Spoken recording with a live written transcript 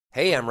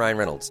Hey, I'm Ryan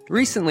Reynolds.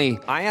 Recently,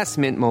 I asked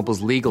Mint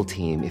Mobile's legal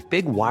team if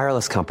big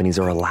wireless companies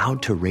are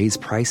allowed to raise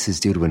prices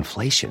due to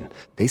inflation.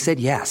 They said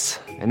yes.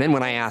 And then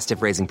when I asked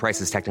if raising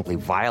prices technically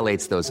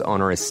violates those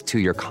onerous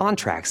two-year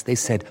contracts, they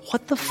said,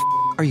 "What the f***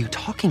 are you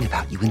talking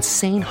about, you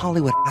insane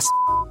Hollywood ass?"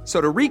 So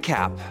to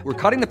recap, we're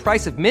cutting the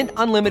price of Mint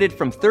Unlimited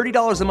from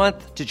 $30 a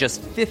month to just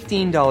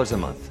 $15 a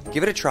month.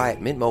 Give it a try at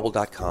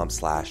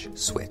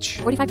mintmobile.com/switch.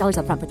 $45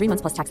 up front for 3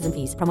 months plus taxes and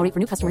fees. Promo rate for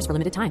new customers for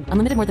limited time.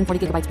 Unlimited more than 40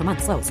 gigabytes per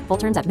month. Slows full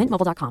terms at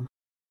mintmobile.com.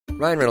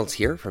 Ryan Reynolds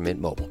here from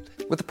Mint Mobile.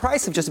 With the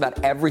price of just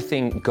about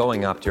everything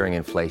going up during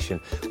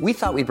inflation, we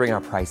thought we'd bring our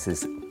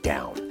prices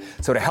down.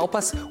 So to help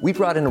us, we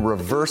brought in a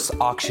reverse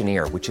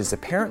auctioneer, which is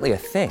apparently a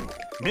thing.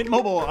 Mint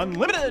Mobile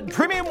Unlimited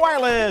Premium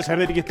Wireless. How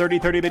to get 30,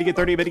 30, bit to get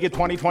 30, bit to get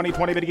 20, 20,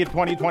 20, bit to get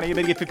 20, 20,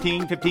 bit to get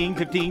 15, 15,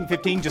 15,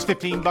 15, just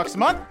 $15 a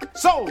month?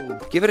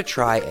 Sold! Give it a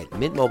try at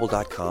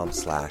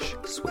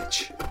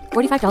mintmobile.com/switch.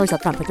 $45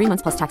 up front for 3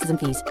 months plus taxes and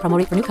fees. Promo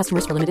rate for new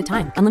customers for limited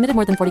time. Unlimited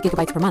more than 40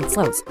 gigabytes per month.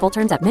 Slows full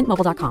terms at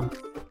mintmobile.com.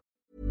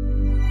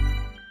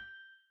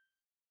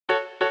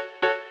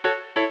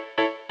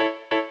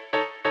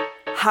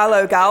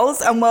 Hello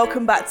gals and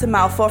welcome back to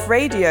Mouth Off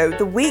Radio,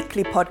 the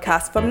weekly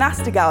podcast from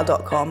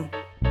nastygal.com.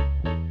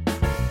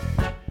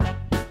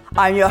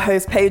 I'm your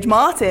host Paige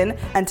Martin,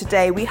 and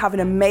today we have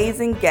an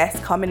amazing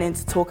guest coming in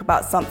to talk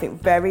about something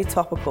very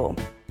topical.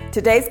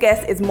 Today's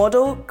guest is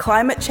model,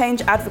 climate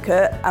change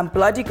advocate and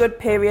Bloody Good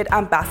Period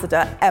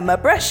ambassador Emma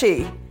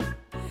Breschi.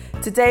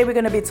 Today we're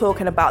going to be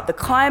talking about the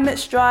climate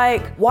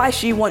strike, why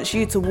she wants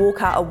you to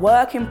walk out of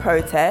work in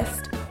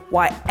protest,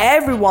 why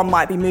everyone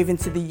might be moving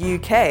to the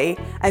UK,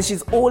 and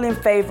she's all in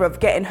favour of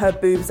getting her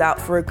boobs out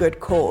for a good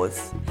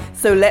cause.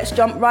 So let's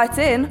jump right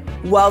in.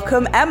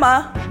 Welcome,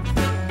 Emma.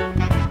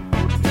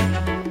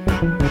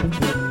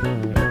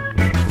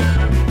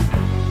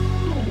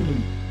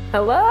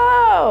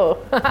 Hello.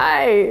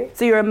 Hi.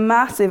 So you're a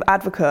massive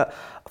advocate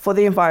for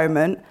the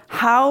environment.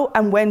 How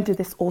and when did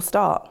this all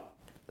start?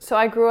 So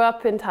I grew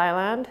up in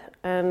Thailand,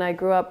 and I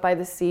grew up by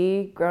the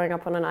sea, growing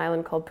up on an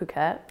island called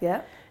Phuket.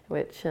 Yeah.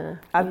 Which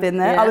I've been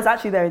there. Yeah. I was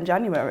actually there in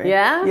January.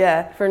 Yeah?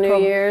 Yeah. For New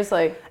Year's,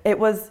 like it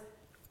was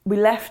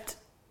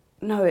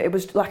it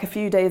was like a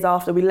few days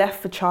after we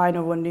left for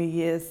China on New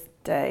Year's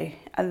Day,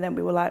 and then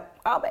we were like,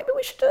 oh, maybe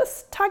we should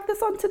just tag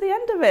this on to the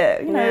end of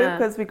it, you know,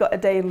 because we got a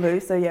day in lieu.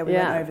 So yeah, we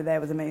went over there.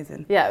 It was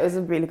amazing. Yeah, it was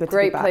a really good,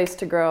 great place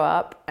to grow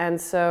up,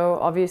 and so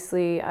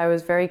obviously I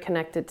was very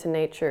connected to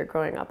nature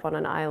growing up on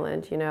an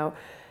island. You know,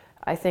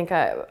 I think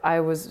I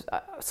was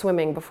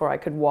swimming before I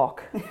could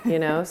walk. You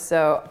know,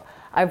 so.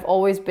 I've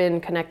always been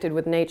connected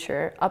with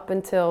nature up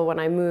until when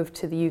I moved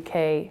to the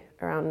UK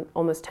around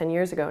almost 10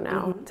 years ago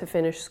now to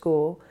finish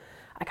school.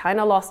 I kind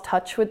of lost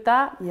touch with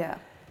that. Yeah.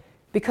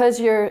 Because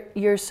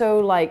you're so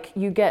like,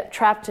 you get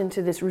trapped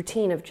into this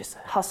routine of just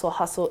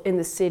hustle in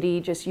the city,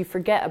 just you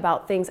forget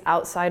about things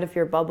outside of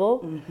your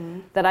bubble,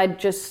 that I'd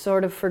just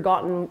sort of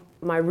forgotten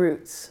my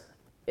roots,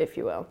 if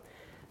you will.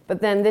 But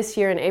then this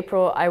year in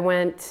April, I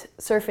went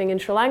surfing in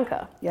Sri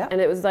Lanka. Yeah.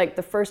 And it was like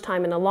the first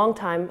time in a long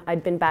time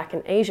I'd been back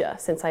in Asia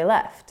since I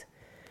left.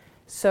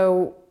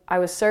 So I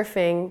was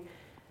surfing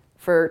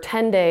for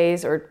 10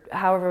 days or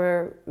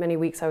however many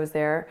weeks I was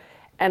there.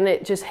 And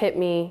it just hit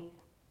me,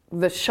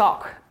 the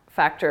shock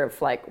factor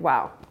of like,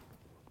 wow,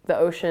 the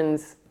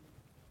ocean's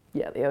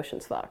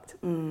fucked.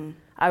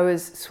 I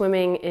was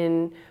swimming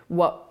in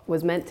what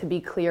was meant to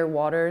be clear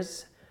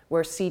waters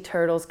where sea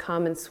turtles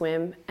come and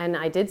swim, and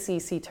I did see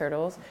sea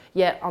turtles,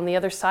 yet on the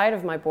other side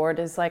of my board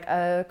is like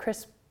a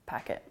crisp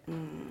packet.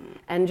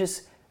 And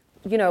just,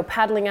 you know,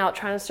 paddling out,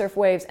 trying to surf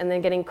waves, and then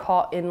getting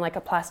caught in like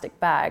a plastic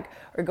bag,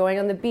 or going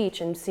on the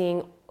beach and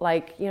seeing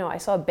like, you know, I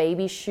saw a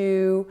baby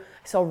shoe,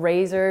 I saw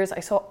razors, I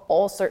saw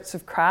all sorts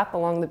of crap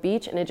along the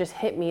beach, and it just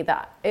hit me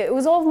that it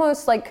was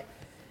almost like,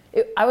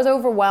 I was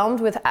overwhelmed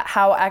with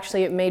how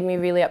actually it made me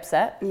really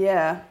upset.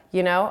 Yeah.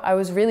 You know, I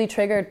was really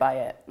triggered by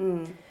it.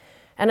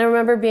 And I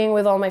remember being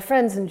with all my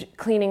friends and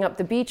cleaning up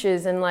the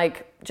beaches, and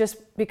like,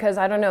 just because,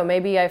 I don't know,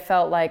 maybe I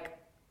felt like,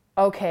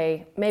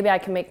 okay, maybe I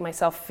can make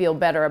myself feel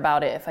better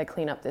about it if I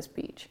clean up this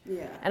beach.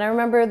 Yeah. And I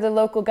remember the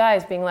local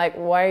guys being like,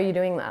 why are you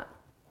doing that?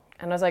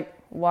 And I was like,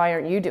 why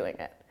aren't you doing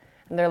it?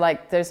 And they're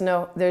like, there's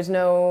no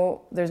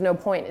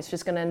point. It's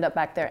just gonna end up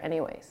back there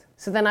anyways.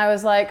 So then I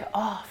was like,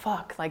 oh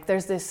fuck, like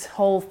there's this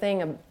whole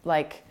thing of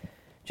like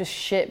just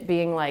shit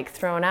being like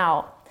thrown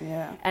out.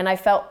 Yeah. And I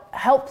felt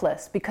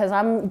helpless because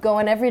I'm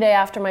going every day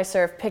after my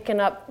surf, picking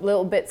up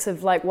little bits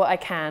of like what I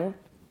can.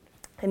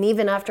 And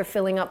even after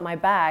filling up my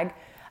bag,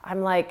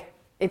 I'm like,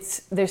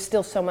 there's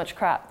still so much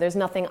crap. There's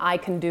nothing I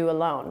can do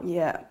alone.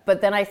 Yeah. But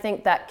then I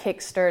think that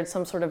kick-stirred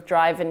some sort of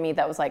drive in me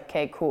that was like,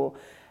 okay, cool.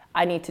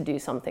 I need to do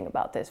something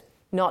about this.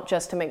 Not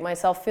just to make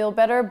myself feel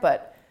better,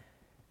 but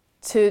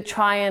to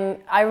try and,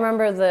 I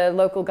remember the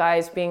local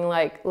guys being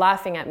like,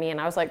 laughing at me,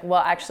 and I was like, well,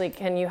 actually,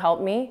 can you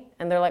help me?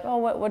 And they're like, oh,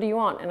 what do you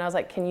want? And I was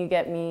like, can you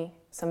get me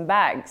some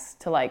bags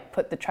to like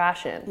put the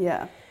trash in?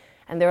 Yeah.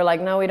 And they were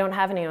like, no, we don't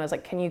have any. And I was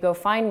like, can you go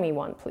find me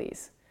one,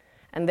 please?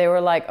 And they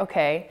were like,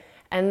 okay.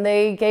 And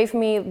they gave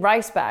me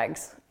rice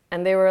bags,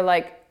 and they were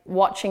like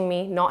watching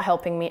me, not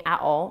helping me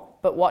at all,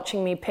 but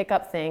watching me pick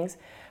up things.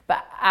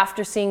 But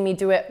after seeing me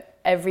do it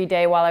every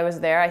day while I was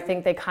there, I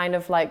think they kind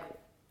of like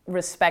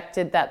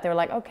respected that. They were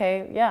like,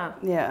 okay,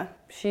 yeah.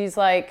 She's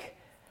like,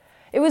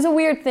 it was a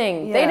weird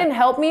thing. Yeah. They didn't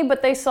help me,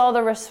 but they saw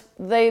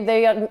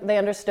they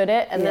understood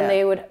it. And then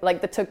they would,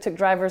 like the tuk-tuk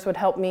drivers would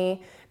help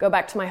me go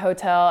back to my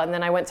hotel. And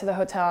then I went to the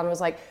hotel and was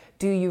like,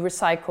 do you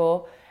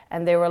recycle?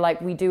 And they were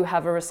like, we do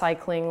have a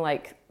recycling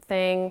like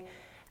thing.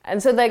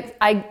 And so like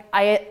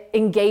I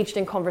engaged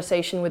in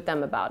conversation with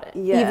them about it,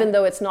 even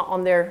though it's not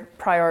on their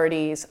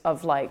priorities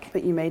of like.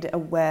 But you made it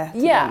aware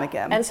to them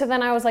again. And so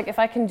then I was like, if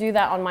I can do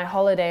that on my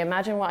holiday,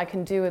 imagine what I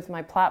can do with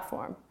my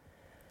platform.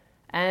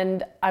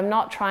 And I'm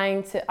not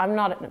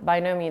by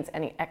no means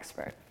any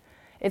expert.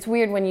 It's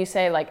weird when you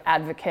say like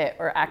advocate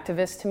or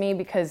activist to me,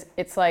 because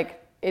it's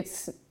like,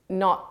 it's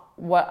not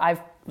what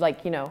I've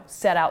like, you know,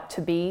 set out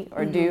to be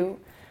or do.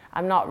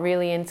 I'm not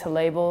really into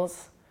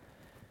labels,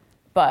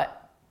 but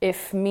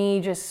if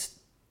me just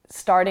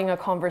starting a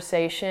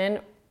conversation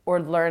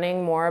or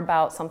learning more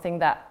about something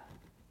that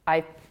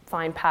I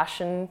find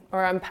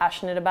I'm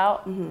passionate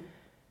about,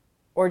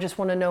 or just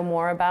want to know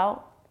more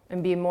about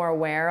and be more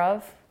aware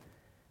of,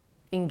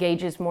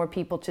 engages more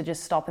people to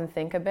just stop and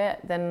think a bit,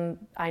 then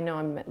I know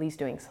I'm at least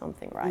doing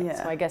something right.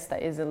 Yeah. So I guess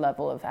that is a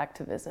level of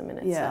activism in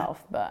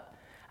itself, but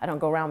I don't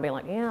go around being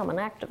like, yeah, I'm an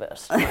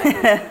activist.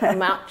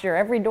 I'm out here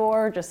every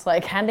door, just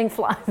like handing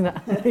flies.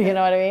 You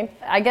know what I mean?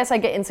 I guess I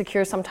get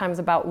insecure sometimes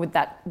about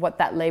what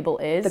that label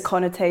is. The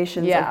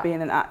connotations of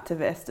being an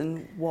activist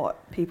and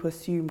what people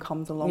assume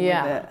comes along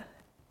with it.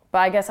 But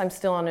I guess I'm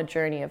still on a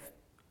journey of,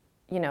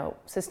 you know,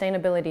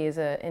 sustainability is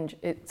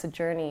it's a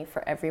journey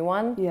for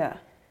everyone. Yeah.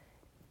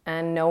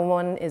 And no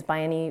one is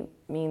by any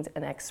means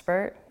an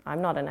expert.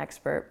 I'm not an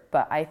expert,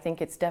 but I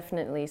think it's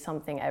definitely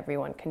something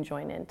everyone can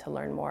join in to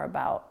learn more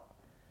about.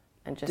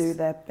 And just do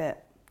their bit.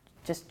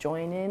 Just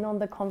join in on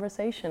the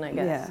conversation, I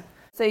guess. Yeah.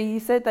 So you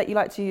said that you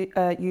like to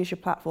use your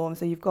platform.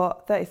 So you've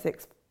got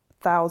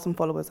 36,000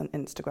 followers on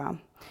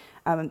Instagram.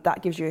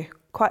 That gives you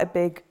quite a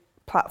big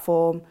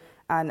platform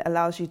and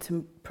allows you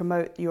to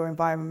promote your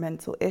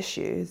environmental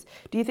issues.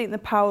 Do you think the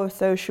power of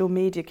social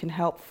media can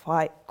help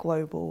fight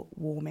global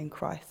warming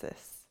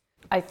crisis?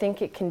 I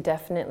think it can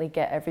definitely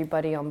get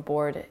everybody on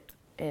board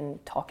in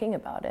talking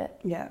about it.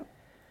 Yeah.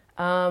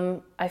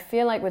 I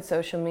feel like with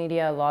social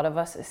media, a lot of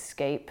us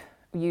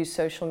use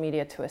social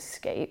media to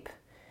escape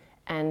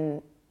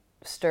and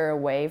stir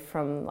away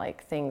from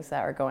like things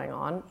that are going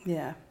on.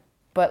 Yeah.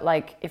 But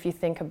like, if you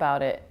think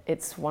about it,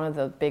 it's one of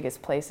the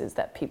biggest places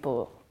that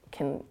people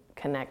can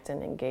connect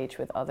and engage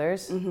with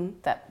others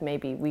that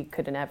maybe we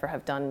could never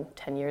have done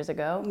 10 years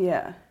ago.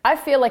 Yeah. I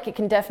feel like it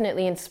can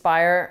definitely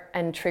inspire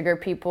and trigger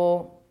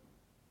people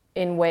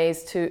in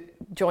ways to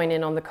join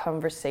in on the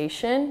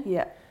conversation.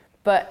 Yeah.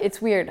 But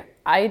it's weird.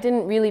 I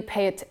didn't really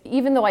pay it,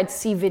 even though I'd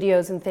see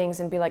videos and things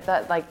and be like,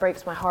 that like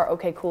breaks my heart.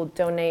 Okay, cool.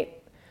 Donate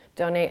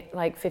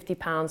like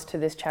 £50 to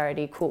this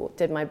charity. Cool.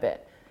 Did my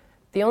bit.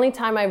 The only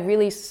time I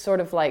really sort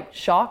of like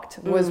shocked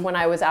was when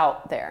I was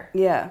out there.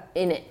 Yeah.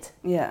 In it.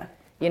 Yeah.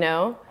 You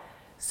know?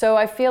 So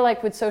I feel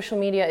like with social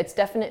media, it's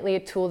definitely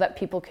a tool that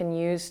people can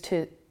use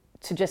to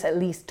just at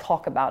least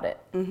talk about it.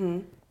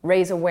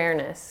 Raise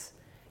awareness.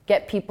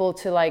 Get people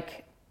to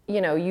like, you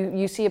know,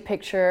 you see a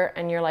picture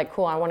and you're like,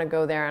 cool, I want to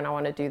go there and I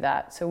want to do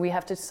that. So we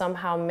have to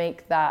somehow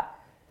make that,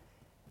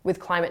 with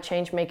climate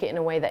change, make it in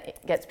a way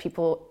that gets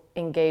people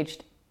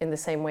engaged in the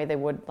same way they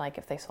would like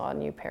if they saw a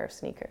new pair of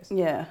sneakers.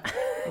 Yeah.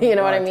 You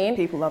know what I mean?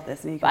 People love their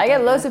sneakers. But I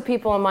get loads of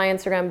people on my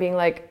Instagram being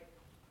like,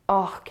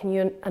 oh, can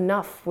you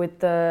enough with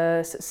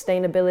the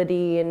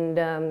sustainability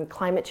and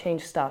climate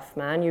change stuff,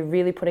 man? You're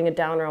really putting a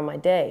downer on my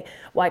day.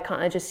 Why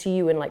can't I just see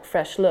you in like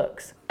fresh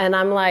looks? And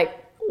I'm like,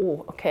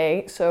 oh,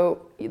 okay,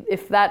 so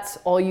if that's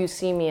all you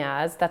see me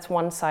as, that's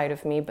one side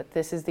of me, but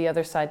this is the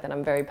other side that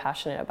I'm very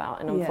passionate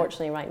about. And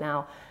unfortunately right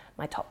now,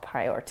 my top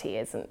priority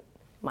isn't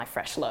my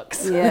fresh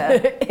looks. Yeah.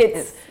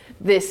 it's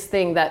this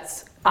thing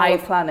that's our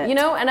planet. You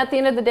know, and at the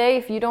end of the day,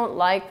 if you don't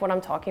like what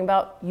I'm talking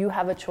about, you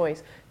have a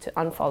choice to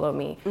unfollow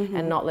me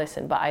and not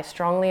listen. But I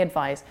strongly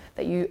advise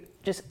that you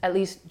just at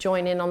least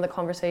join in on the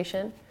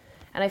conversation.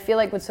 And I feel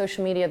like with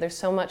social media, there's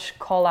so much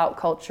call-out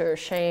culture,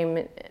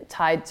 shame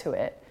tied to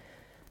it,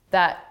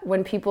 that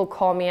when people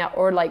call me out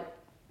or like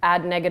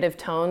add negative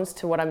tones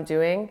to what I'm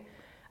doing,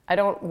 I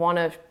don't want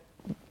to,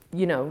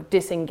 you know,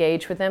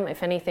 disengage with them.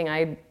 If anything,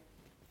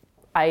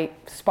 I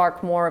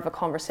spark more of a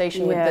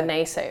conversation with the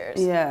naysayers.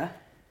 Yeah.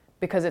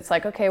 Because it's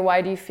like, okay,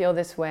 why do you feel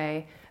this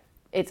way?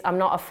 I'm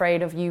not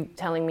afraid of you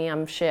telling me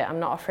I'm shit. I'm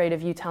not afraid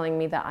of you telling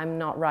me that I'm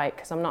not right,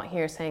 because I'm not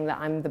here saying that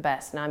I'm the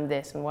best and I'm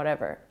this and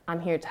whatever. I'm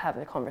here to have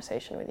a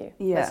conversation with you.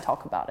 Yeah. Let's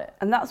talk about it.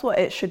 And that's what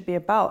it should be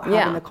about,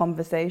 having a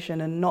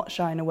conversation and not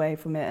shying away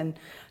from it and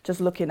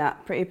just looking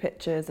at pretty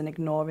pictures and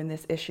ignoring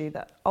this issue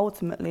that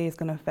ultimately is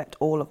going to affect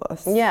all of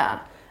us.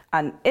 Yeah.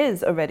 And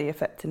is already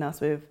affecting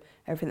us with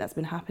everything that's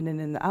been happening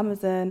in the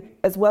Amazon,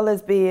 as well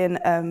as being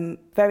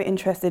very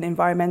interested in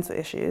environmental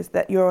issues,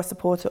 that you're a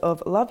supporter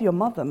of Love Your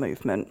Mother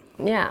movement.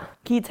 Yeah.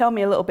 Can you tell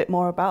me a little bit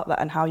more about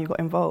that and how you got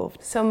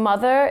involved? So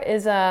Mother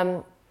is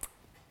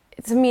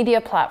It's a media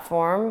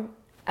platform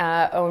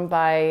owned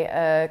by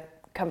a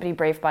company,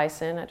 Brave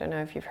Bison. I don't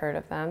know if you've heard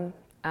of them.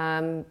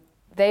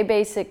 They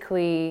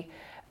basically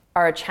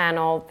are a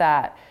channel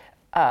that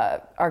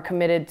are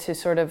committed to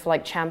sort of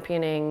like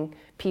championing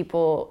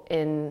people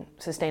in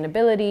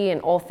sustainability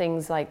and all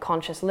things like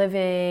conscious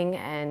living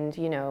and,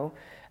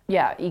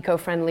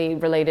 eco-friendly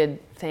related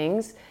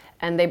things.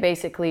 And they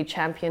basically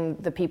champion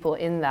the people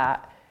in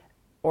that,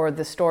 or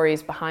the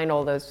stories behind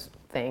all those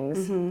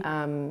things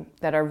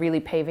that are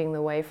really paving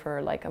the way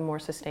for like a more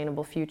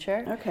sustainable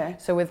future. Okay.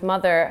 So with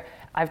Mother,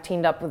 I've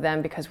teamed up with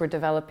them because we're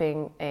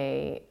developing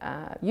a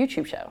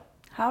YouTube show.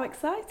 How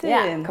exciting.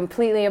 Yeah,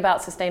 completely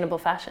about sustainable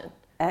fashion.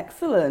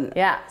 Excellent.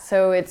 Yeah,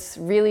 so it's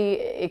really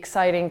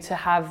exciting to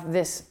have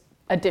this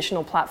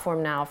additional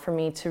platform now for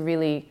me to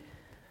really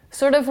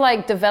sort of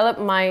like develop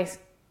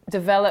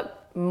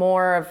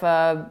more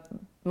of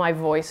my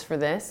voice for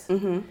this.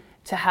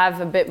 To have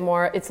a bit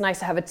more, it's nice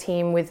to have a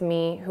team with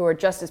me who are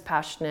just as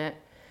passionate,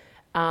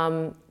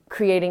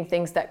 creating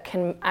things that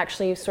can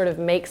actually sort of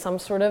make some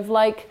sort of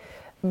like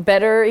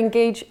better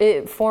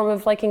form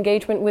of like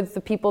engagement with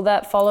the people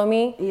that follow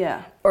me.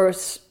 Yeah. Or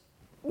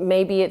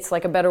maybe it's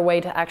like a better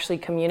way to actually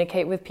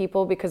communicate with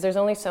people, because there's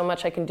only so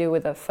much I can do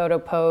with a photo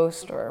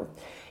post, or,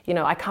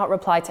 I can't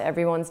reply to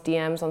everyone's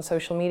DMs on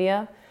social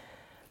media.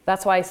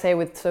 That's why I say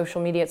with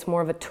social media, it's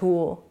more of a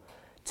tool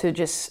to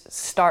just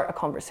start a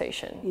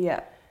conversation.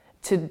 Yeah.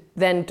 To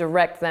then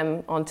direct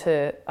them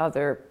onto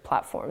other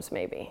platforms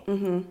maybe.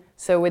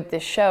 So with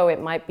this show,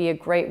 it might be a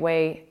great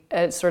way,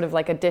 sort of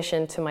like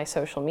addition to my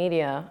social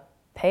media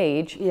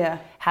page. Yeah.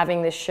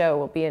 Having this show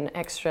will be an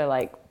extra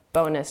like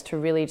bonus to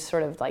really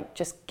sort of like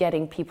just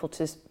getting people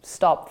to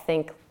stop,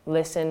 think,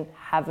 listen,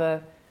 have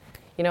a,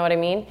 you know what I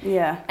mean?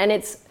 Yeah. And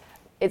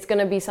it's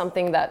gonna be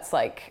something that's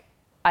like,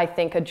 I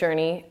think a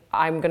journey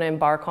I'm going to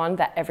embark on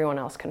that everyone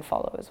else can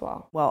follow as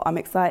well. Well, I'm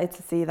excited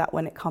to see that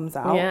when it comes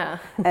out. Yeah.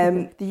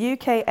 The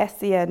UK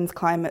SCN's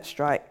climate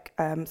strike,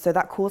 so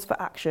that calls for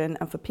action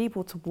and for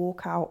people to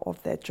walk out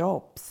of their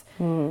jobs.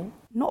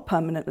 Not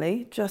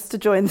permanently, just to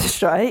join the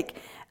strike.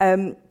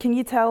 Can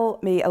you tell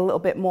me a little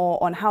bit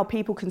more on how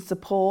people can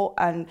support,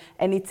 and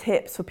any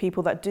tips for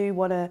people that do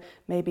want to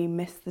maybe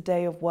miss the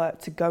day of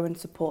work to go and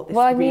support this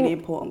really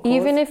important cause?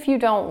 Even if you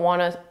don't want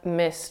to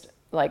miss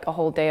like a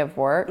whole day of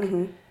work,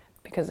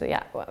 because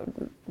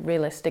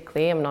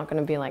realistically, I'm not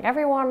going to be like,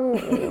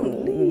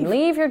 everyone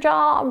leave your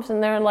jobs,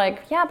 and they're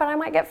like, yeah, but I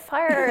might get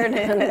fired.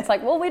 And it's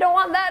like, well, we don't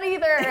want that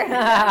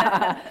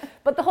either.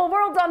 But the whole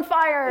world's on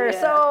fire,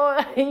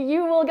 so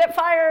you will get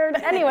fired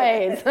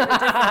anyways.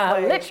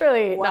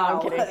 Literally. Wow. No,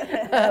 I'm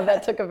kidding.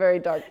 That took a very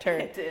dark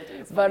turn. It did.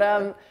 It's But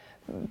funny,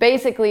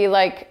 basically,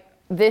 like,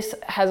 this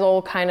has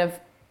all kind of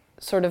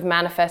sort of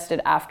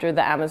manifested after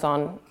the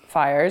Amazon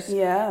fires.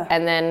 Yeah.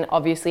 And then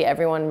obviously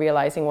everyone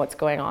realizing what's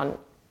going on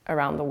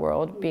around the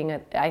world.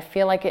 I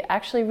feel like it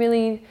actually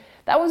really,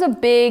 that was a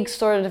big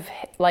sort of,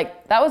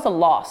 like, that was a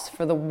loss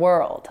for the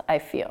world, I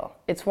feel.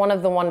 It's one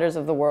of the wonders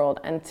of the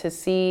world. And to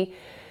see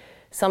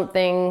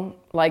something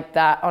like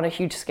that on a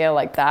huge scale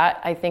like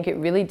that, I think it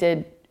really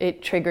did,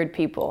 it triggered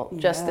people.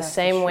 Just the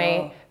same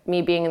way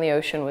me being in the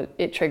ocean,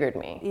 it triggered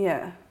me.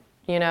 Yeah.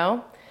 You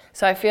know?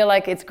 So I feel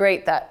like it's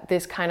great that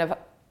this kind of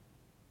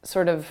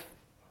sort of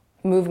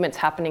movement's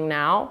happening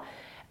now,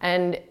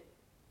 and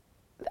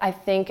I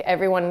think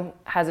everyone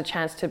has a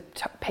chance to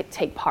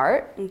take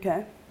part.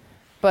 Okay.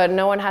 But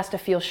no one has to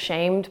feel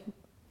shamed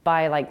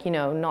by, like,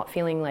 not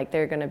feeling like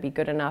they're going to be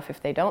good enough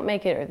if they don't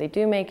make it or they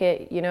do make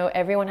it.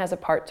 Everyone has a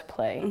part to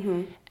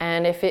play.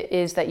 And if it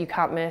is that you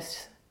can't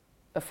miss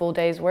a full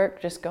day's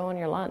work, just go on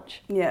your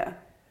lunch. Yeah.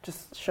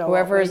 Just show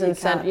whoever up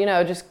is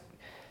just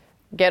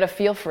get a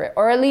feel for it.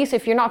 Or at least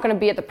if you're not going to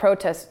be at the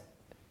protest,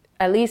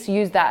 at least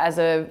use that as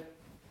a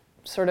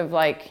sort of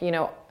like,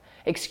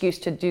 excuse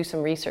to do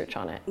some research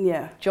on it.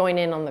 Yeah. Join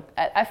in on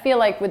I feel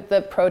like with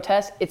the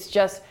protest, it's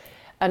just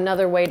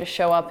another way to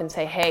show up and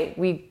say, hey,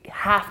 we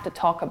have to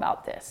talk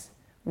about this.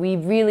 We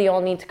really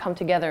all need to come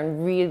together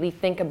and really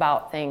think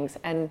about things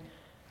and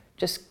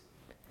just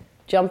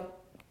jump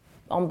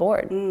on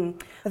board.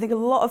 I think a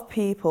lot of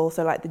people,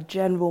 so like the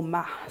general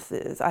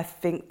masses, I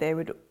think they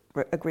would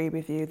agree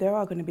with you. There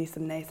are going to be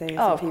some naysayers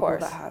and people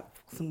that have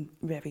some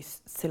very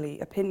silly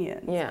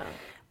opinions. Yeah.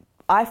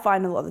 I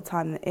find a lot of the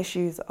time the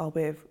issues are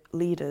with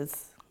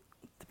leaders,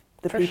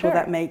 the people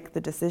that make the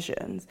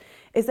decisions.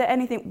 Is there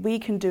anything we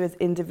can do as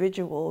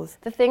individuals?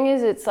 The thing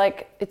is,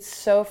 it's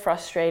so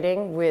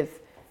frustrating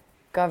with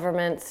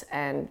governments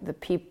and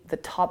the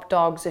top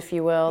dogs, if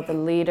you will, the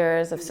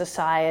leaders of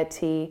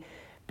society,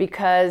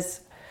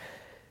 because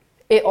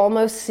it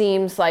almost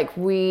seems like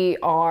we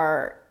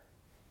are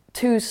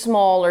too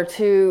small or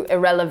too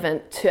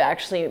irrelevant to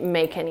actually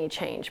make any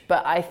change.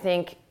 But I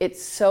think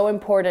it's so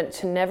important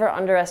to never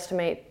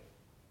underestimate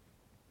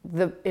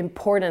the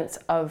importance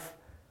of,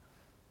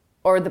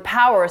 or the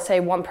power, say,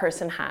 one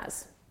person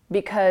has.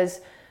 Because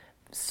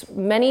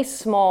many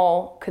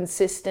small,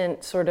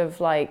 consistent sort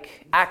of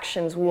like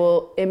actions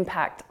will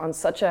impact on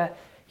such a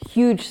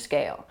huge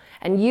scale.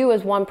 And you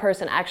as one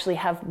person actually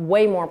have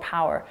way more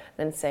power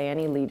than, say,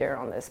 any leader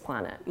on this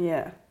planet.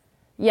 Yeah.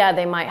 Yeah,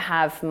 they might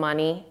have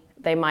money.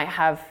 They might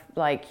have,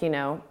 like, you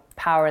know,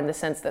 power in the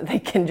sense that they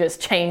can just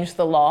change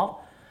the law.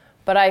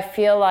 But I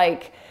feel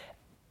like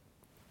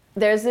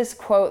there's this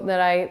quote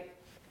that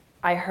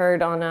I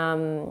heard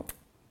on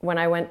when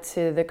I went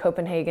to the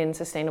Copenhagen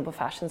Sustainable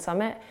Fashion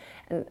Summit,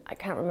 and I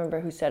can't remember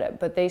who said it,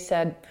 but they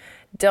said,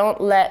 don't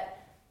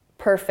let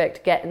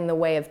perfect get in the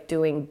way of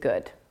doing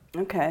good.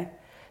 Okay.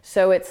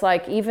 So it's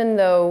like, even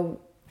though,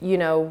 you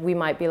know, we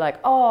might be like,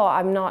 oh,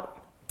 I'm not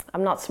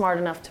smart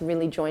enough to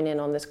really join in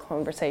on this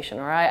conversation,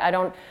 or I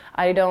don't,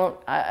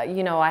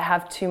 you know, I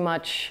have too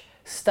much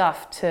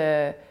stuff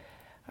to,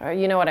 or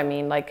you know what I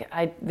mean? Like,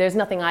 there's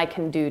nothing I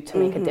can do to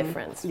make a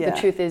difference. Yeah. The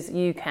truth is,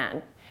 you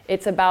can.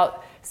 It's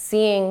about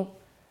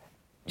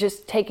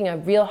just taking a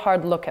real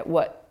hard look at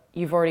what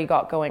you've already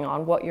got going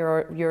on, what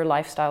your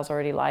lifestyle's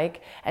already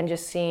like, and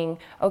just seeing,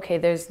 okay,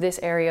 there's this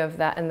area of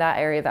that and that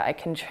area that I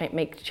can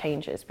make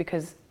changes,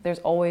 because there's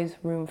always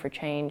room for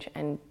change,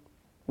 and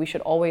we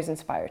should always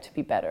inspire to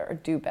be better or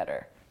do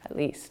better, at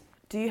least.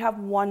 Do you have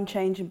one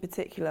change in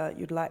particular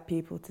you'd like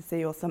people to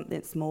see, or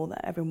something small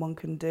that everyone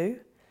can do?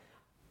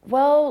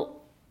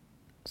 Well,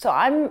 so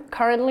I'm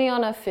currently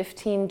on a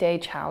 15-day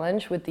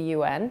challenge with the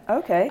UN.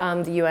 Okay.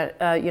 The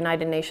UN,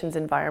 United Nations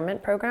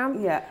Environment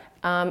Program. Yeah.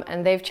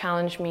 And they've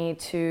challenged me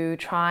to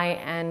try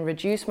and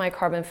reduce my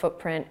carbon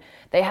footprint.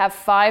 They have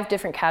 5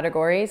 different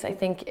categories. I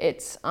think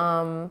it's,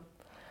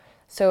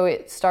 so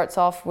it starts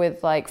off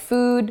with like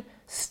food,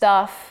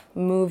 stuff,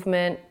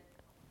 movement,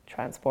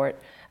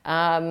 transport,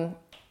 and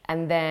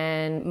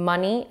then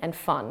money and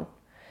fun.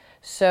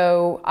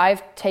 So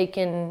I've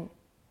taken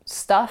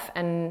stuff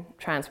and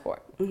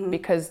transport,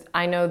 because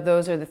I know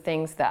those are the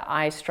things that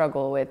I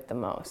struggle with the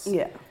most.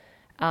 Yeah.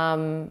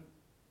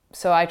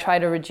 So I try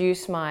to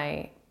reduce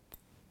my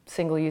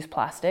single-use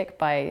plastic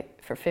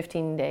for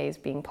 15 days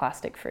being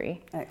plastic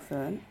free.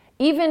 Excellent.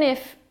 Even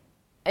if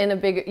in a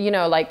big, you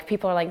know, like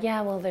people are like,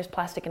 yeah, well, there's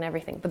plastic in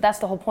everything. But that's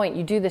the whole point.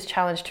 You do this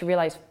challenge to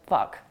realize,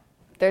 fuck,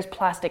 there's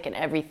plastic in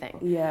everything.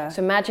 Yeah.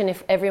 So imagine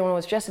if everyone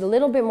was just a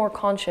little bit more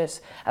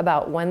conscious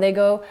about when they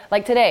go,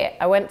 like today,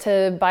 I went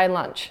to buy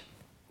lunch,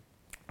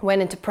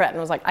 went into Pret and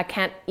was like, I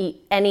can't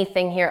eat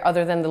anything here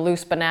other than the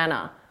loose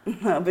banana.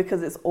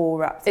 Because it's all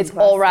wrapped in plastic. It's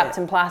all wrapped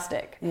in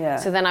plastic. Yeah.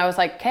 So then I was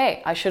like,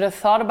 okay, I should have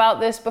thought about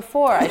this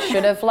before. I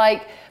should have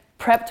like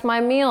prepped my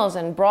meals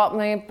and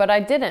but I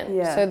didn't.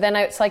 Yeah. So then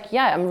it's like,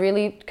 yeah, I'm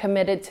really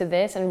committed to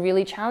this and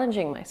really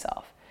challenging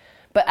myself.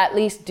 But at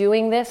least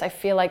doing this, I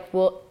feel like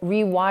we'll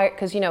rewire,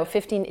 because, you know,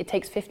 it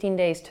takes 15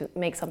 days to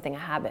make something a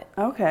habit.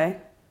 Okay.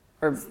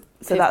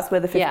 So that's where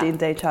the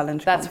 15-day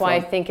challenge That's comes why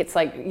from. I think it's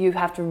like you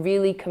have to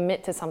really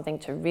commit to something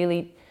to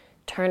really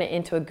turn it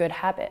into a good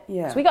habit.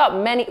 Yeah.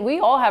 Because we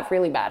all have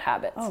really bad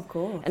habits. Oh, of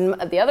course. And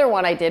the other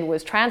one I did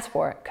was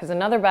transport, because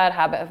another bad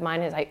habit of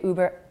mine is I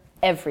Uber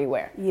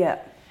everywhere. Yeah.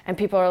 And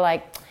people are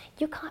like,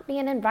 you can't be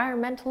an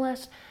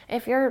environmentalist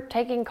if you're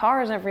taking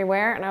cars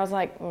everywhere. And I was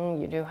like,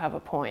 you do have a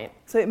point.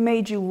 So it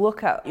made you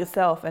look at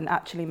yourself and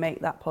actually make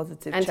that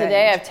positive And change.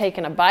 today I've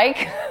taken a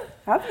bike.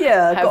 Have you?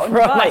 I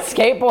brought my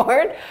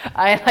skateboard.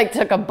 I like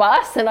took a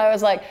bus, and I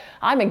was like,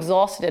 I'm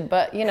exhausted,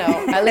 but you know,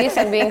 at least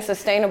I'm being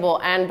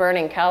sustainable and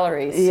burning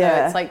calories. So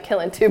it's like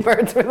killing 2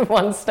 birds with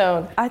 1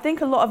 stone. I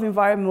think a lot of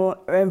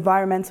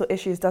environmental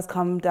issues does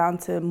come down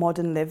to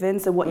modern living.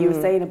 So what you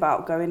were saying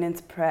about going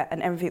into Pret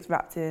and everything's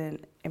wrapped in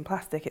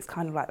plastic, it's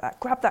kind of like that.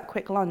 Grab that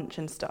quick lunch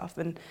and stuff.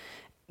 And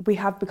we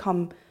have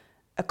become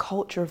a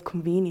culture of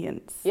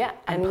convenience. Yeah.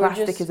 And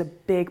plastic is a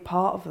big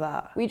part of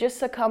that. We just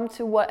succumb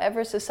to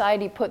whatever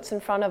society puts in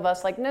front of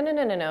us. Like,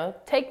 no.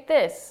 Take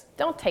this.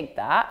 Don't take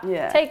that.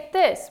 Yeah. Take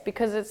this,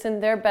 because it's in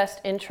their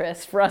best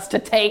interest for us to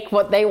take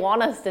what they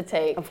want us to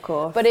take. Of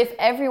course. But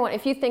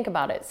if you think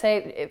about it,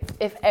 say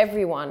if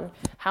everyone,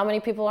 how many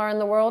people are in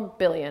the world?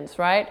 Billions,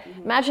 right?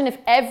 Mm-hmm. Imagine if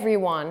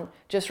everyone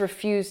just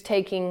refused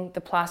taking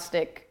the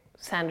plastic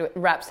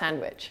wrap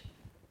sandwich.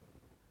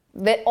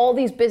 That all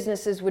these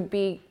businesses would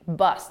be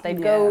bust. They'd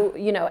go,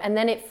 you know, and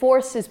then it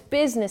forces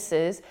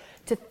businesses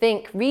to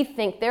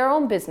rethink their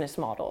own business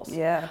models.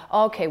 Yeah.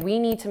 Okay, we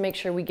need to make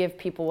sure we give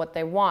people what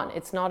they want.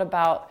 It's not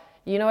about,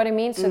 you know what I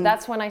mean? So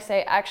that's when I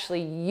say,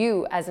 actually,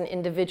 you as an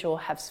individual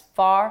have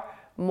far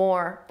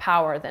more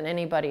power than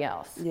anybody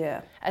else.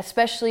 Yeah.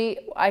 Especially,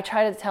 I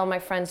try to tell my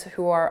friends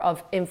who are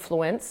of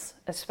influence,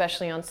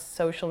 especially on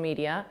social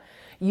media,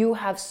 you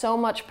have so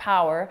much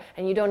power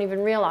and you don't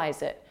even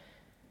realize it.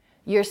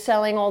 You're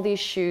selling all these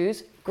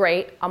shoes.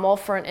 Great. I'm all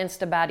for an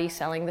Insta-baddie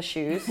selling the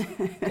shoes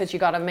because you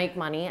got to make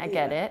money. I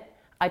get it.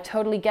 I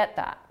totally get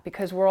that,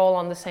 because we're all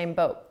on the same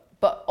boat.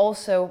 But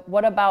also,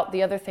 what about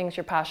the other things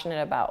you're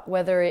passionate about?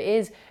 Whether it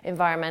is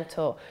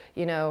environmental,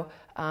 you know,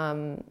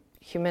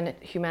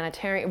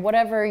 humanitarian,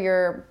 whatever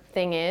your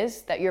thing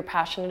is that you're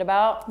passionate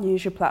about.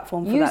 Use your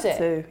platform for use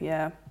that it. too.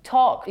 Yeah.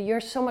 Talk.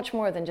 You're so much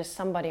more than just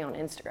somebody on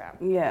Instagram.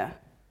 Yeah.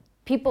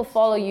 people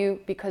follow you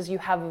because you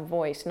have a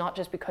voice, not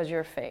just because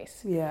you're a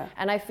face. Yeah.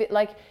 And I feel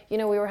like, you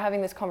know, we were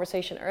having this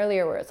conversation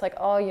earlier where it's like,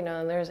 oh, you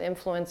know, there's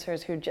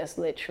influencers who just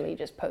literally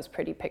just post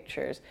pretty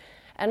pictures.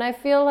 And I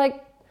feel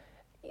like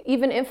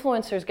even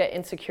influencers get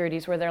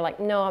insecurities where they're like,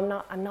 no, I'm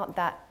not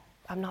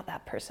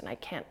that person. I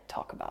can't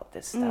talk about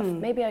this stuff.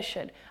 Maybe I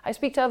should. I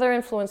speak to other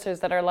influencers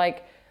that are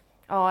like,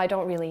 oh, I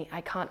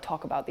can't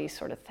talk about these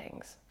sort of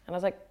things. And I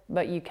was like,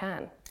 but you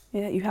can.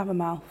 Yeah, you have a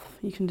mouth.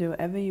 You can do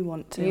whatever you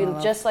want to.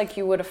 Just like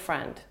you would a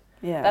friend.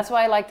 Yeah. That's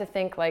why I like to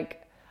think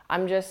like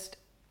I'm just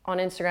on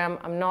Instagram.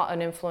 I'm not an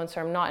influencer.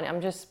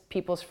 I'm just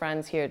people's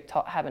friends here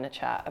having a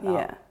chat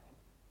about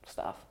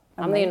stuff.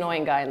 I'm the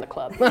annoying guy in the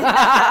club.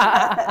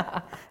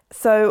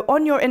 So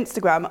on your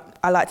Instagram,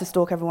 I like to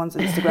stalk everyone's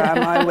Instagram.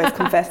 I always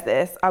confess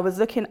this. I was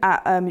looking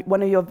at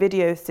one of your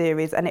video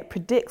series, and it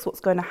predicts what's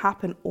going to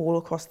happen all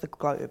across the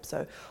globe.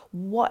 So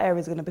what area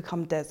is going to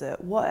become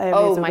desert? What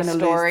areas are going to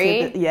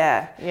lose?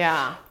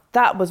 Yeah.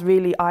 That was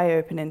really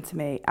eye-opening to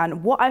me.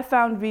 And what I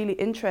found really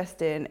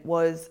interesting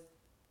was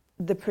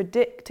the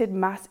predicted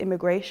mass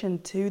immigration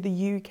to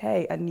the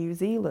UK and New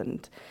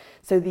Zealand.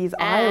 So these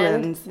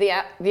islands, the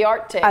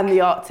Arctic, and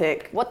the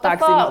Arctic. What the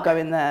fuck? Not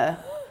going there.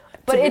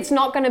 But it's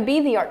not going to be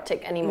the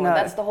Arctic anymore. No.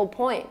 That's the whole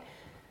point.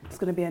 It's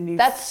going to be a new.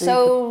 That's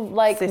so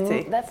like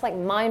city. That's like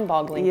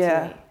mind-boggling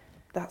to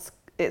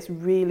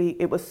me.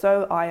 It was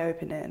so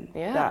eye-opening.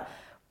 Yeah. That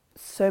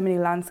so many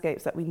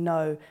landscapes that we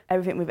know,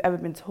 everything we've ever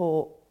been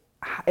taught,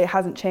 it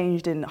hasn't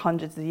changed in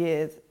hundreds of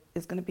years.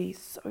 Is going to be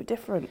so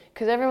different.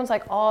 Because everyone's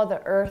like, oh, the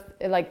Earth,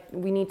 like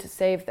we need to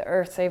save the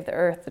Earth, save the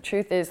Earth. The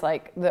truth is,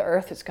 like, the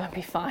Earth is going to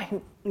be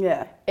fine.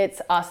 Yeah.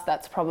 It's us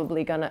that's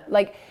probably going to,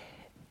 like,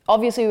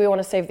 obviously we want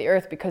to save the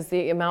Earth because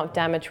the amount of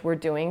damage we're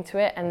doing to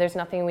it, and there's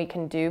nothing we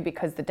can do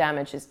because the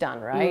damage is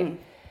done, right?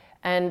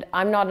 And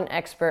I'm not an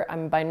expert.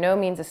 I'm by no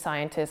means a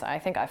scientist. I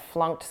think I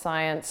flunked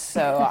science,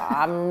 so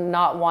I'm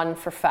not one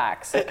for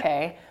facts,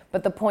 okay?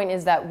 But the point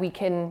is that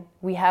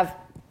we have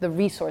the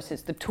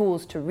resources, the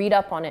tools to read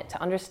up on it, to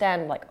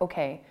understand, like,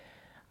 okay,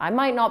 I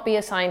might not be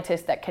a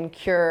scientist that can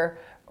cure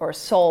or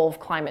solve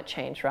climate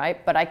change,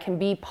 right? But I can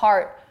be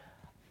part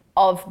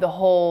of the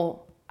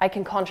whole, I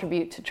can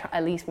contribute to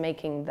at least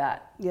making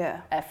that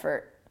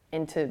effort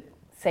into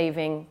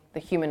saving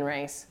the human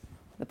race,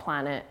 the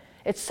planet.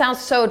 It sounds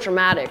so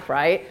dramatic,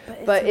 right?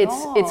 But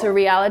it's a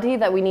reality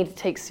that we need to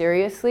take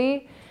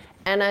seriously.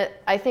 And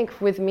I think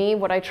with me,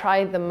 what I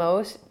try the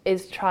most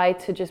is try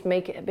to just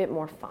make it a bit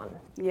more fun.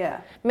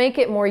 Yeah. Make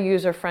it more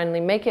user-friendly,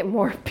 make it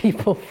more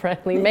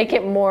people-friendly, make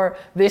it more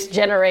this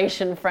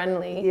generation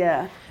friendly.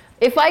 Yeah.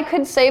 If I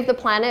could save the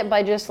planet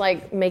by just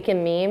like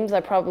making memes,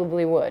 I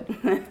probably would.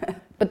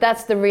 But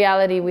that's the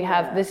reality we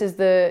have. This is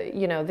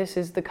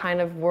the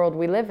kind of world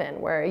we live in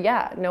where,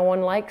 no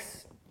one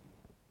likes,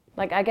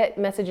 like I get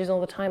messages all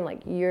the time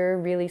like, you're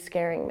really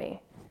scaring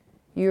me.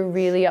 You're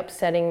really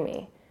upsetting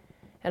me.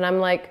 And I'm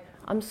like,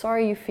 I'm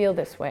sorry you feel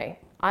this way.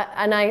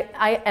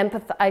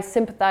 I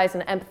sympathize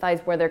and empathize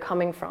where they're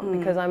coming from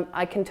because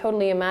I can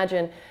totally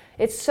imagine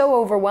it's so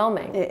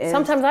overwhelming. It is.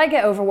 Sometimes I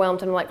get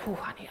overwhelmed and I'm like,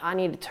 I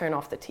need to turn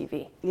off the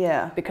TV.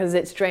 Yeah. Because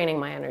it's draining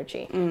my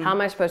energy. How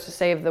am I supposed to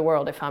save the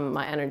world if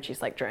my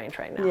energy's like drained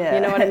right now? Yeah.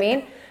 You know what I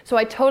mean? So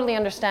I totally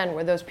understand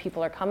where those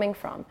people are coming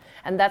from.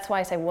 And that's why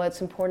I say, well,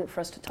 it's important for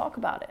us to talk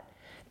about it.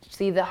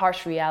 See the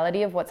harsh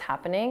reality of what's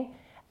happening.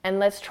 And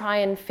let's try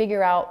and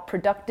figure out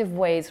productive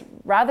ways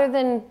rather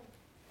than,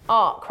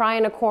 cry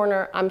in a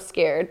corner, I'm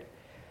scared.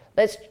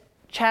 Let's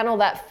channel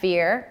that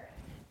fear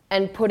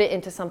and put it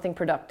into something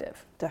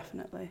productive.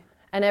 Definitely.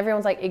 And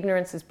everyone's like,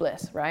 ignorance is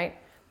bliss, right?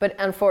 But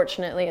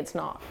unfortunately, it's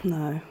not.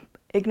 No.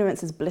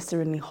 Ignorance is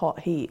blisteringly hot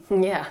heat.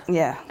 Yeah.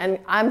 Yeah. And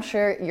I'm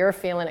sure you're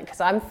feeling it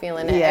because I'm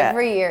feeling it.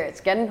 Every year. It's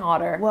getting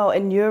hotter. Well,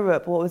 in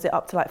Europe, what was it,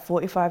 up to like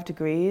 45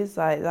 degrees?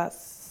 Like,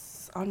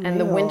 that's unreal. And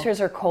the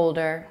winters are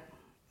colder.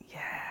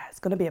 It's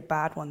going to be a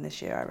bad one this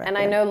year, I reckon. And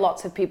I know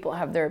lots of people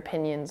have their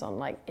opinions on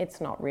like,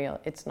 it's not real,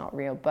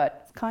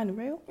 but... It's kind of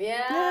real.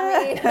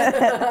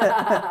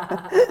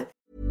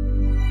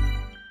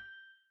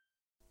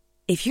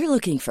 If you're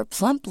looking for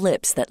plump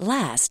lips that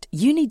last,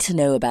 you need to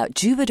know about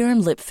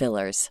Juvederm lip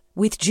fillers.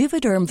 With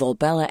Juvederm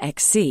Volbella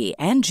XC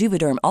and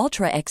Juvederm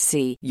Ultra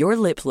XC, your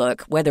lip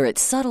look, whether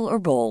it's subtle or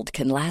bold,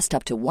 can last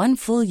up to 1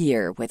 full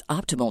year with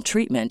optimal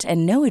treatment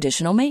and no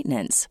additional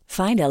maintenance.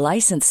 Find a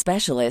licensed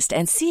specialist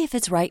and see if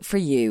it's right for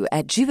you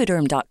at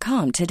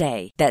Juvederm.com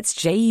today. That's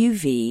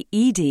JUVEDERM.com.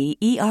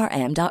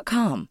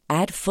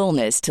 Add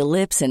fullness to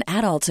lips in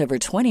adults over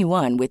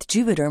 21 with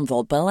Juvederm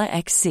Volbella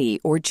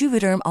XC or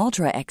Juvederm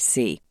Ultra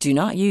XC. Do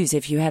not use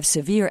if you have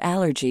severe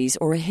allergies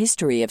or a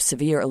history of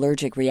severe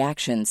allergic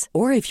reactions,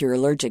 or if if you're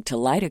allergic to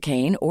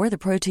lidocaine or the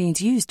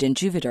proteins used in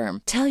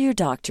Juvederm. Tell your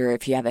doctor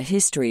if you have a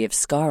history of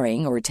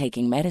scarring or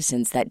taking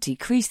medicines that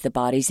decrease the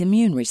body's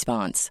immune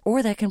response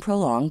or that can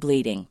prolong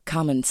bleeding.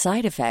 Common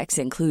side effects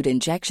include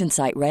injection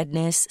site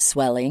redness,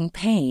 swelling,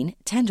 pain,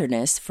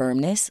 tenderness,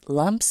 firmness,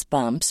 lumps,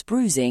 bumps,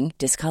 bruising,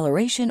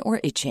 discoloration,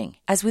 or itching.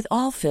 As with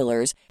all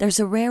fillers,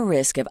 there's a rare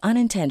risk of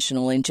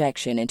unintentional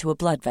injection into a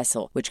blood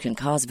vessel, which can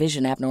cause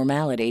vision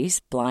abnormalities,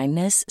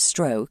 blindness,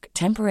 stroke,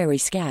 temporary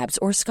scabs,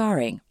 or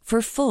scarring.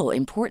 For full,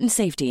 important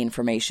safety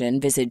information,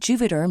 visit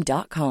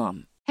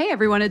Juvederm.com. Hey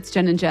everyone, it's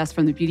Jen and Jess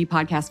from the beauty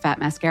podcast Fat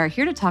Mascara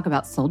here to talk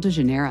about Sol de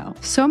Janeiro.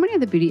 So many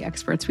of the beauty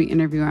experts we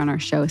interview on our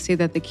show say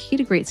that the key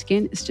to great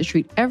skin is to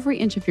treat every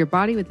inch of your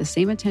body with the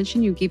same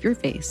attention you give your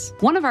face.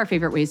 One of our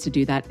favorite ways to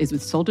do that is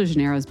with Sol de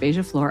Janeiro's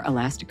Beija Flor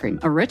Elastic Cream,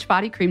 a rich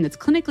body cream that's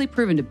clinically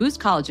proven to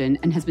boost collagen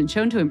and has been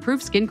shown to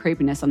improve skin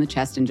crepiness on the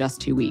chest in just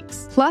 2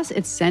 weeks. Plus,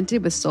 it's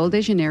scented with Sol de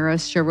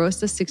Janeiro's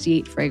Charosta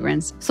 68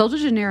 fragrance. Sol de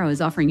Janeiro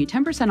is offering you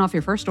 10% off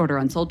your first order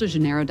on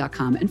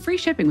soldejaneiro.com and free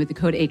shipping with the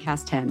code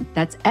ACAST10.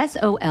 That's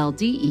SOLDEJANEIRO,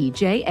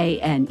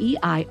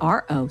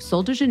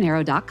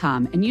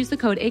 soldejaneiro.com, and use the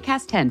code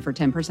ACAST10 for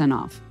 10%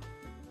 off.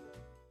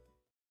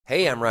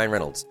 Hey, I'm Ryan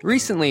Reynolds.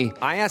 Recently,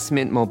 I asked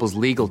Mint Mobile's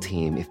legal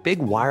team if big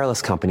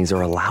wireless companies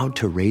are allowed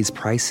to raise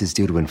prices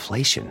due to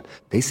inflation.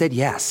 They said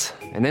yes.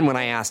 And then when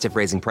I asked if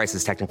raising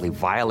prices technically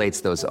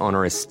violates those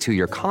onerous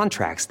 2-year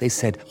contracts, they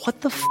said,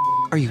 "What the f***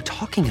 are you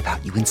talking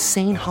about, you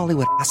insane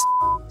Hollywood ass?"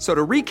 So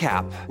to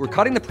recap, we're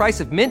cutting the price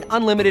of Mint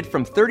Unlimited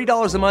from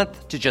 $30 a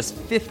month to just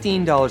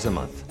 $15 a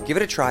month. Give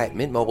it a try at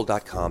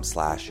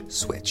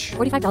mintmobile.com/switch.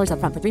 $45 up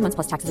front for 3 months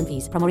plus taxes and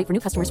fees. Promo rate for new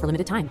customers for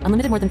limited time.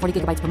 Unlimited more than 40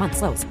 gigabytes per month.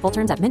 Slows full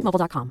terms at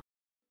mintmobile.com.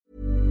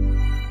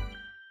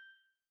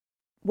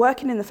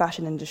 Working in the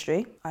fashion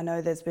industry, I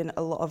know there's been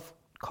a lot of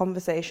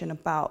conversation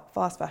about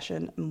fast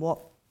fashion and what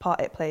part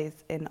it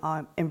plays in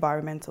our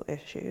environmental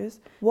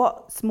issues.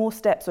 What small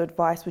steps or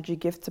advice would you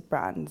give to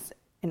brands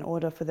in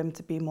order for them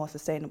to be more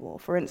sustainable?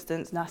 For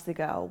instance, Nasty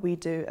Gal, we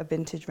do a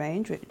vintage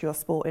range, which you're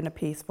sporting a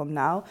piece from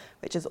now,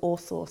 which is all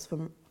sourced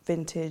from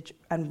vintage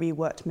and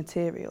reworked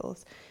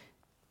materials.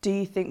 Do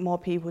you think more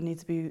people need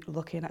to be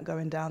looking at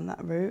going down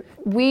that route?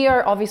 We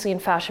are obviously in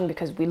fashion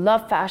because we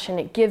love fashion.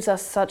 It gives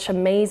us such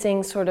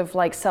amazing sort of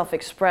like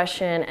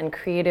self-expression and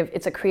creative.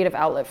 It's a creative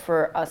outlet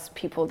for us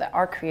people that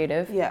are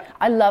creative. Yeah.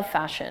 I love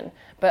fashion,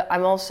 but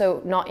I'm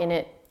also not in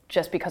it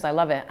just because I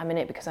love it. I'm in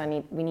it because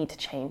we need to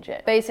change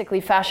it.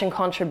 Basically, fashion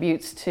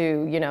contributes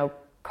to,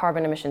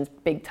 carbon emissions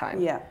big time.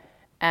 Yeah.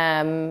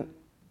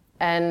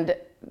 And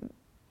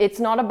it's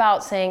not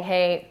about saying,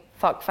 hey,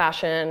 fuck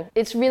fashion.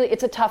 It's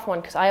a tough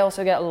one because I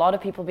also get a lot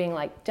of people being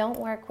like, don't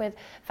work with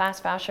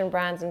fast fashion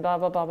brands and blah,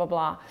 blah, blah, blah,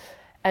 blah.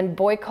 And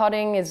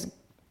boycotting is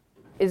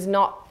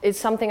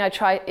something I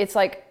try. It's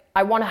like,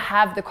 I want to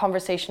have the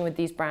conversation with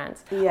these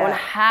brands. Yeah. I want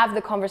to have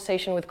the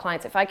conversation with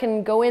clients. If I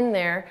can go in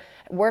there,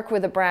 work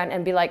with a brand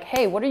and be like,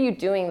 hey, what are you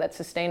doing that's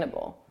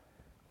sustainable?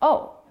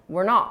 Oh,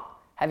 we're not.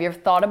 Have you ever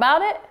thought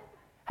about it?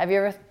 I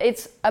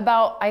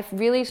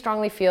really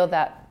strongly feel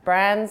that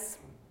brands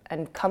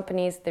and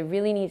companies, they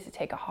really need to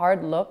take a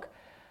hard look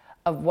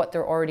of what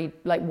they're already,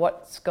 like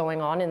what's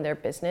going on in their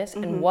business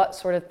and what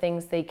sort of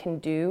things they can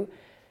do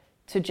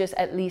to just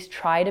at least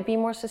try to be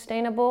more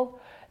sustainable.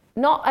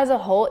 Not as a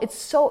whole,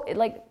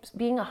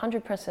 being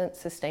 100%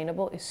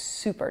 sustainable is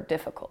super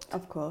difficult.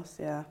 Of course,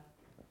 yeah.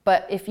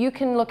 But if you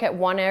can look at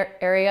one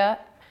area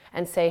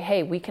and say,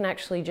 hey, we can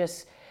actually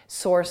just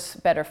source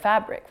better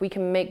fabric, we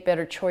can make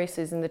better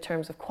choices in the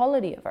terms of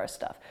quality of our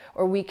stuff,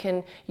 or we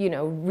can,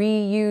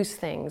 reuse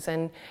things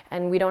and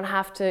we don't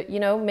have to,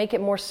 make it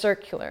more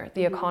circular,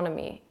 the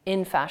economy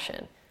in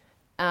fashion.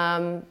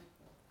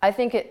 I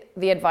think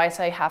the advice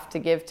I have to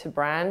give to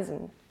brands,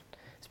 and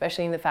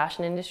especially in the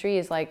fashion industry,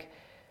 is like,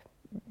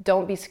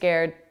 don't be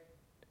scared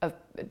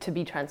to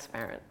be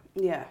transparent.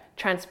 Yeah.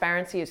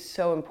 Transparency is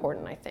so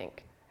important, I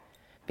think,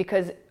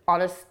 because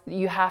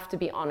you have to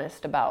be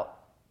honest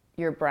about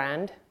your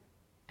brand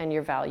and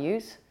your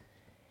values.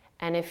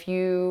 And if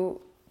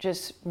you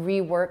just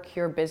rework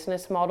your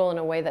business model in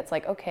a way that's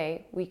like,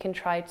 okay, we can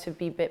try to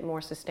be a bit more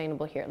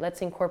sustainable here.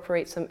 Let's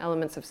incorporate some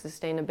elements of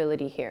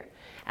sustainability here.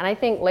 And I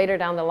think later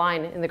down the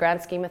line, in the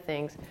grand scheme of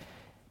things,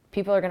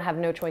 people are going to have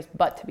no choice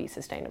but to be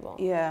sustainable.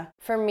 Yeah.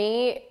 For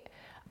me,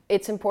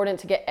 it's important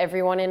to get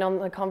everyone in on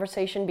the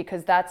conversation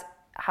because that's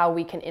how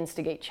we can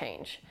instigate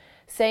change.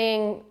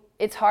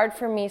 It's hard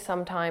for me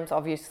sometimes,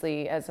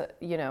 obviously,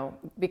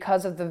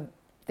 because of the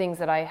things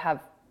that I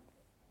have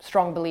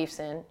strong beliefs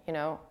in,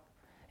 it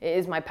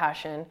is my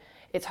passion.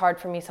 It's hard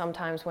for me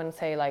sometimes when,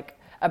 say, like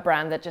a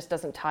brand that just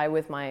doesn't tie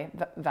with my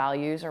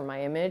values or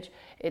my image,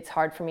 it's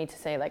hard for me to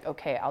say like,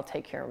 okay, I'll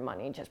take your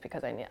money just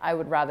because I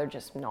would rather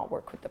just not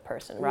work with the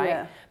person, right?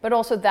 Yeah. But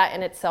also that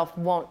in itself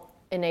won't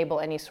enable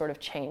any sort of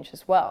change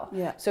as well.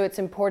 Yeah. So it's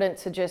important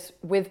to just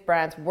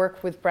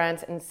work with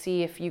brands and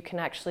see if you can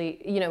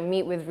actually,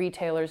 meet with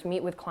retailers,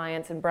 meet with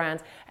clients and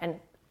brands, and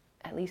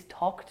at least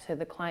talk to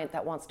the client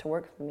that wants to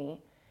work with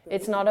me.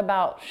 It's not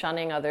about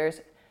shunning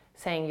others,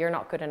 saying you're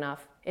not good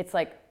enough. It's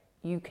like,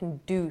 you can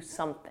do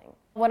something.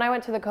 When I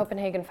went to the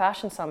Copenhagen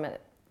Fashion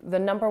Summit, the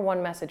number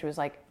one message was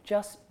like,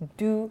 just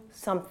do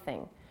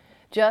something.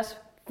 Just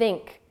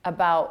think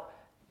about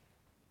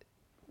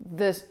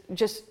this,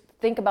 just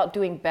think about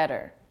doing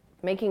better,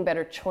 making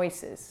better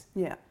choices.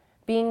 Yeah.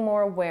 Being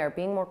more aware,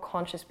 being more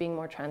conscious, being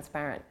more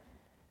transparent.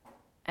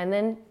 And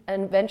then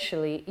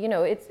eventually, you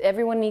know,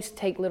 everyone needs to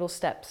take little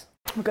steps.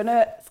 We're going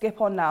to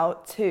skip on now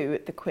to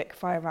the quick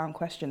fire round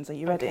questions. Are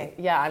you ready? Okay.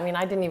 Yeah, I mean,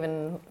 I didn't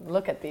even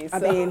look at these. I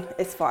mean,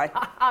 it's fine.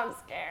 I'm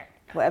scared.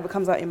 Whatever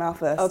comes out your mouth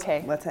first,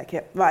 okay, we'll take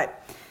it. Right.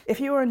 If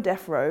you were on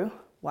death row,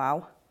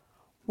 wow,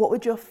 what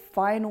would your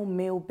final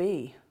meal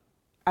be?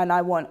 And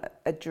I want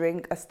a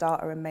drink, a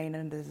starter, a main,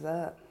 and a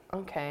dessert.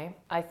 Okay.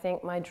 I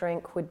think my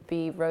drink would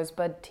be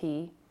rosebud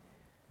tea,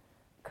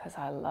 because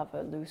I love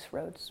a loose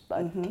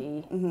rosebud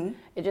tea. Mm-hmm.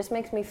 It just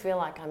makes me feel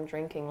like I'm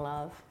drinking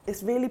love.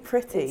 It's really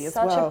pretty as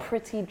well. It's such a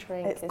pretty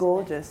drink. It's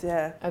gorgeous,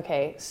 yeah.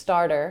 Okay,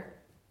 starter,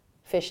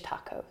 fish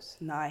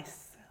tacos.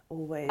 Nice,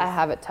 always. I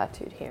have it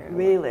tattooed here.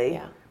 Really?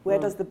 Yeah. Where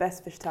does the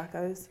best fish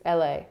tacos?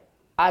 LA.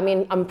 I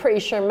mean, I'm pretty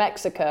sure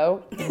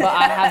Mexico, but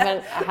I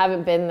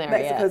haven't been there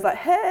yet. Mexico's like,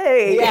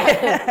 hey!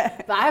 Yeah.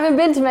 But I haven't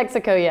been to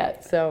Mexico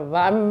yet, so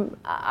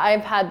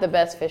I've had the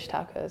best fish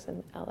tacos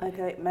in LA.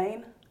 Okay,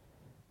 Maine?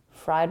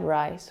 Fried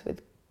rice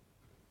with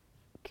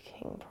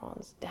king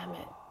prawns. Damn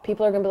it.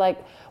 People are gonna be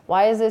like,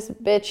 why is this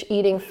bitch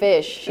eating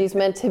fish? She's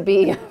meant to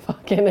be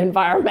fucking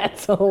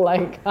environmental,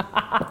 like.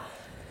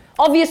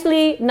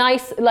 Obviously,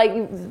 nice, like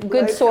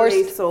good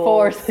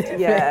sourced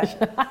yeah. fish.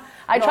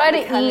 I try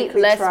to eat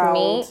less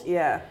meat.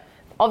 Yeah.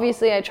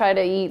 Obviously, I try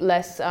to eat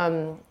less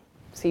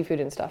seafood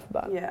and stuff,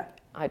 but yeah.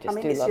 I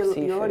just do love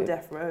seafood. You're on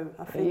death row,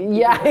 I think.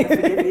 Yeah.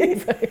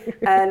 You.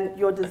 And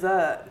your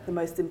dessert, the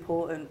most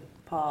important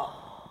part.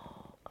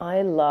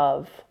 I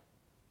love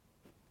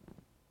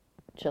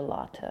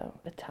gelato,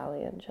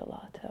 Italian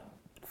gelato.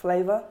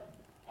 Flavor?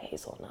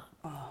 Hazelnut.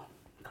 Oh,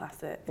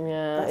 classic.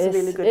 Yeah, that's a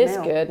really good it's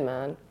meal. Good,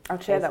 man. I'll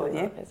share that with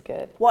you. It's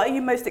good. What are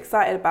you most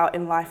excited about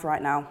in life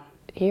right now?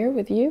 Here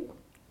with you.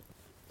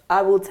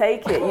 I will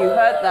take it. You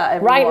heard that,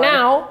 everyone.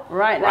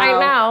 Right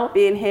now.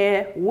 Being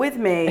here with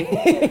me.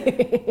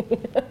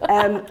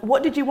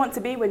 What did you want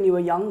to be when you were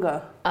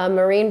younger? A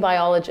marine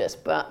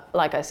biologist, but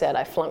like I said,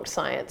 I flunked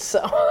science, so.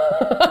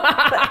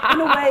 But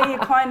in a way, you're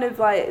kind of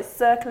like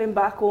circling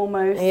back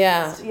almost.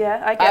 Yeah.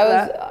 Yeah, I get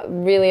that. I was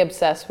really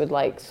obsessed with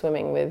like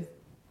swimming with,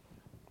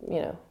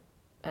 you know,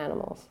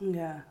 animals.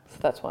 Yeah. So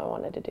that's what I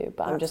wanted to do,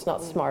 but I'm just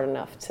not smart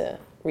enough to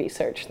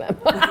research them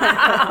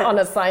on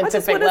a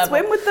scientific level. I just want to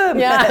swim with them.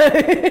 Yeah.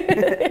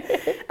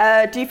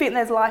 Do you think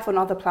there's life on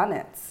other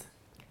planets?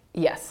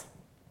 Yes.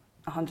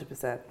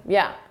 100%.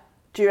 Yeah.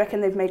 Do you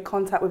reckon they've made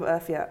contact with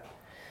Earth yet?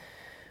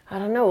 I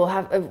don't know. We'll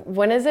have.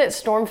 When is it?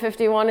 Storm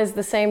 51 is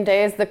the same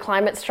day as the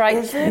climate strike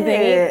thingy.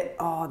 It?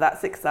 Oh,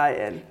 that's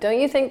exciting. Don't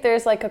you think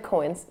there's like a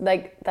coincidence?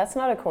 Like that's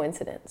not a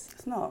coincidence.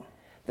 It's not.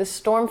 The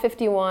Storm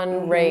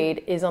 51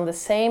 raid is on the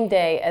same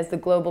day as the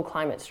global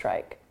climate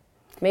strike.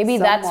 Maybe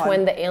that's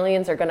when the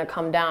aliens are going to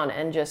come down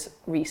and just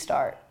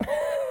restart.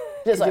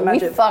 Just like, we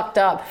fucked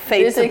up.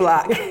 Fade to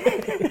black.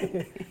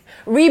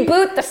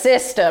 Reboot the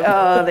system.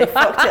 Oh, they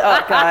fucked it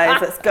up,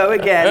 guys. Let's go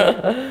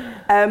again.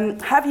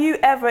 Have you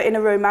ever, in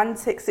a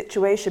romantic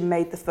situation,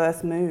 made the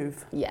first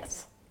move?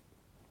 Yes.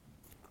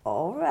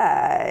 All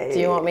right. Do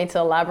you want me to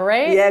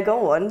elaborate? Yeah,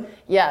 go on.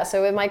 Yeah,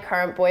 so with my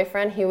current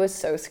boyfriend, he was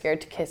so scared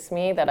to kiss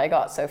me that I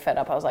got so fed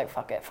up. I was like,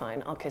 fuck it,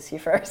 fine, I'll kiss you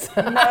first.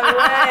 No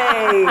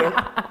way.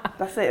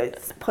 That's it.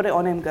 Just put it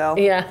on him, girl.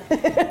 Yeah.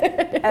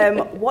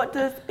 What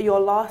does your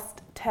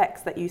last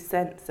text that you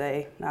sent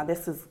say? Now,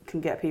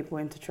 can get people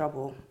into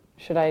trouble.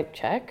 Should I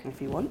check?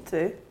 If you want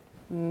to.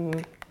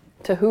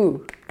 To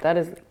who? That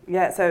is...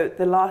 Yeah, so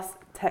the last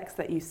text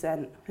that you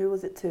sent, who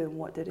was it to and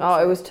what did it say?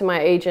 Oh, it was to my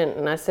agent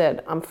and I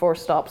said, I'm 4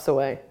 stops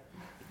away.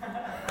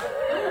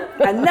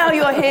 And now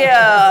you're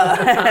here!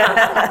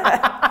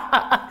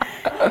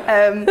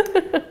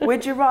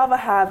 Would you rather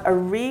have a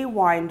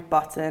rewind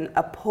button,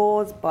 a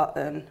pause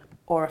button,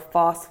 or a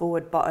fast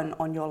forward button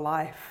on your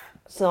life?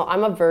 So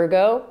I'm a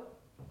Virgo.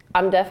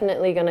 I'm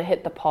definitely going to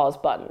hit the pause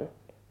button.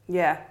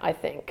 Yeah. I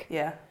think.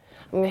 Yeah.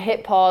 I'm going to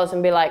hit pause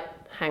and be like,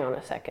 hang on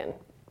a second.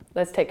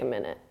 Let's take a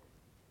minute.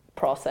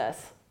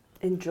 Process.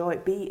 Enjoy,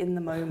 be in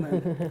the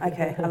moment.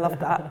 Okay, I love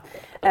that.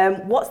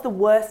 What's the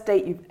worst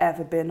date you've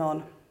ever been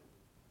on?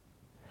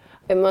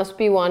 It must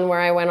be one where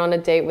I went on a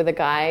date with a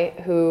guy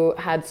who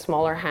had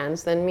smaller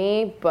hands than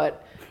me,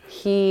 but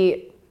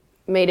he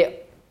made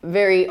it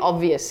very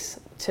obvious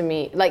to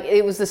me. Like,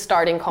 it was the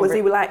starting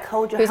conversation. Was he like,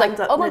 hold your hands like,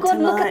 up? Oh my God,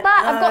 tonight. look at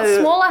that. I've got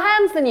smaller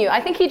hands than you.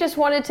 I think he just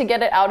wanted to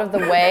get it out of the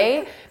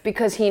way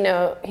because he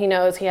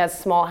knows he has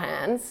small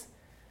hands.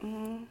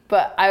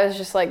 But I was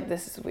just like,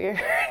 this is weird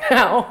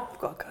now. I've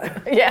got to go.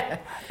 Yeah.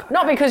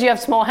 Not because you have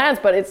small hands,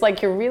 but it's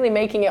like you're really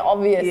making it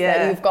obvious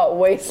that you've got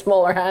way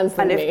smaller hands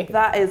than me. And if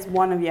that is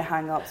one of your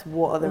hang-ups,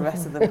 what are the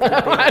rest of them going to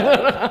be? I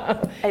don't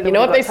know. You know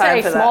what they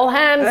say, small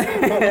hands?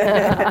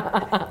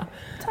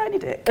 Tiny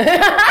dick.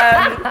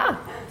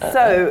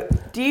 So,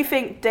 do you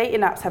think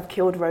dating apps have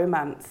killed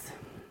romance?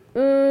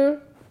 I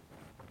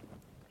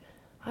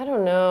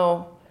don't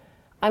know.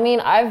 I mean,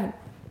 I've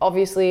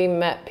obviously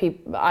met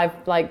people,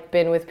 I've like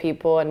been with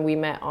people and we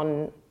met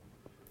on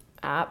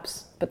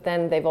apps, but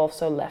then they've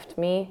also left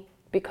me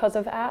because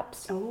of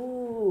apps.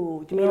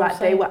 Oh, do you mean like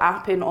they were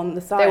apping on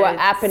the side? They were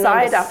apping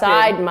on the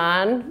side,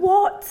 man.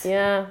 What?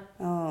 Yeah.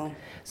 Oh.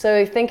 So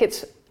I think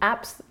it's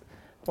apps,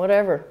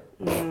 whatever.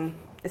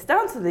 It's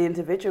down to the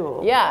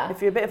individual. Yeah.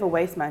 If you're a bit of a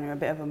waste man, you're a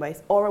bit of a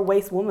waste, or a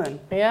waste woman.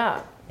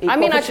 Yeah. Equal I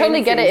mean, I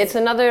totally get it.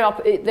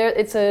 opportunities. It's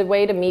it's a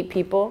way to meet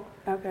people.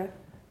 Okay.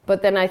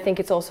 But then I think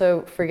it's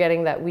also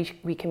forgetting that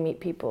we can meet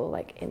people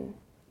like in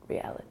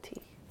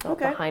reality, not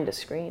behind a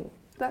screen.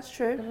 That's I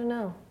true. don't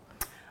know.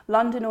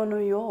 London or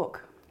New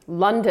York?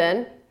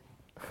 London.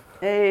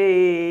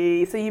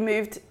 Hey, so you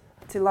moved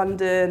to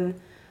London,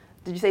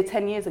 did you say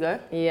 10 years ago?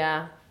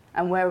 Yeah.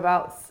 And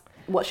whereabouts?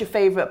 What's your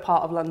favourite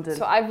part of London?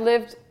 So I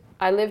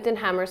lived in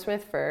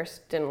Hammersmith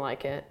first, didn't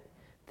like it.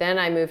 Then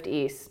I moved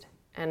east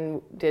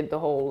and did the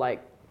whole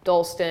like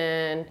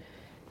Dalston,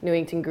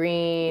 Newington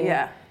Green,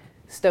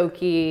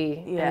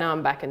 Stokey, and now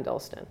I'm back in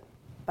Dalston.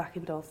 Back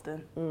in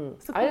Dalston.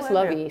 It's a I cool just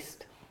love area.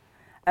 east.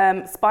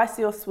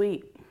 Spicy or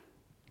sweet?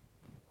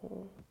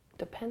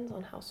 Depends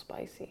on how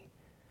spicy.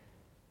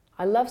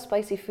 I love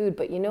spicy food,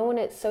 but you know when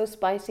it's so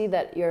spicy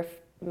that your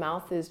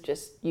mouth is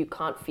just, you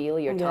can't feel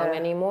your tongue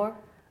anymore?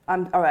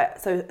 All right,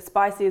 so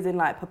spicy is in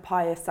like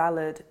papaya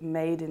salad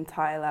made in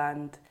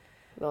Thailand.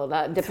 Well,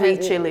 that depends.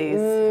 3 chilies.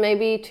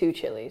 Maybe 2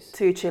 chilies.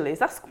 2 chilies.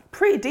 That's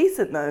pretty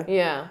decent though.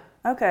 Yeah.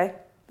 Okay,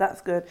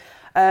 that's good.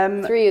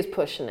 3 is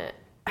pushing it.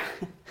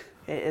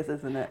 It is,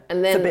 isn't it?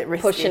 And then it's a bit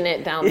risky. pushing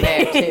it down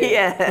there too.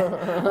 Yeah.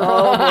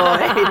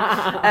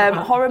 Oh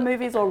boy. Horror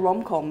movies or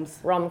rom-coms?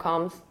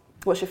 Rom-coms.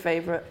 What's your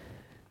favourite?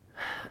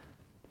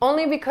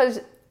 Only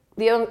because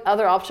the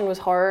other option was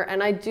horror,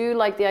 and I do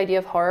like the idea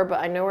of horror, but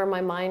I know where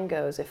my mind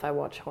goes if I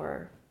watch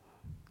horror.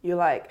 You're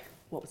like,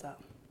 what was that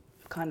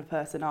kind of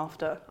person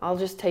after? I'll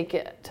just take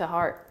it to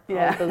heart.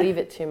 Yeah. I'll believe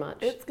it too much.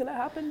 It's gonna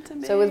happen to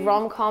me. So with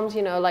rom-coms,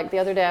 you know, like the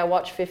other day I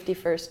watched 50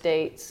 First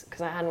Dates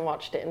because I hadn't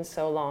watched it in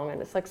so long,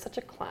 and it's like such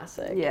a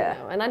classic. Yeah. You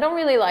know? And I don't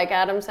really like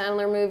Adam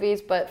Sandler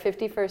movies, but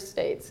 50 First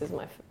Dates is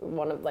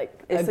one of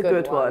like it's a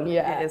good one.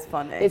 Yeah. It is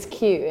funny. It's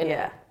cute, isn't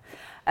it?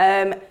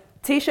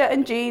 T-shirt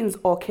and jeans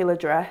or killer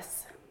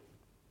dress?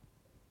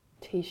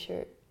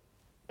 T-shirt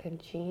and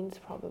jeans,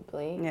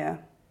 probably. Yeah.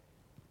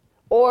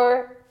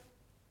 Or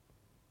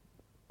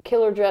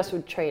killer dress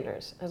with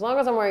trainers. As long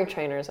as I'm wearing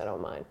trainers, I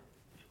don't mind.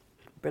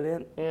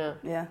 Brilliant. Yeah.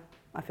 Yeah,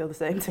 I feel the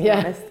same, to be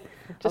honest.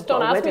 Just I've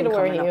don't got a ask me to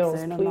wedding wear coming up heels,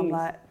 soon, please. And I'm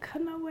like,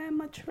 can I wear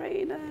my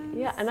trainers?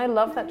 Yeah, and I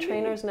love that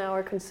trainers now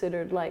are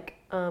considered like,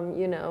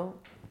 you know,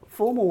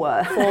 formal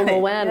wear.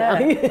 Formal wear now.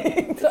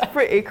 It's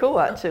pretty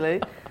cool,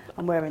 actually.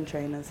 I'm wearing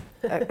trainers.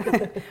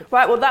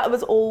 Right, well, that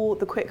was all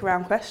the quick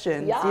round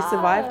questions. Yeah. You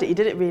survived it. You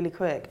did it really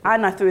quick.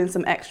 And I threw in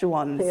some extra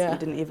ones Yeah. you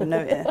didn't even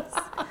notice.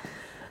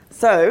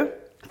 So,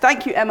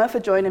 thank you, Emma,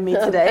 for joining me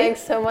today.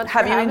 Thanks so much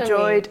Have for you having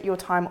enjoyed me. your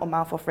time on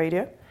Mouth Off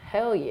Radio?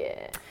 Hell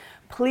yeah.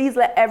 Please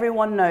let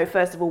everyone know,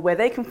 first of all, where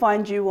they can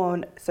find you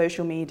on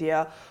social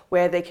media,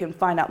 where they can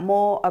find out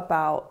more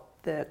about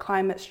the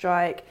climate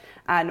strike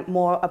and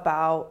more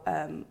about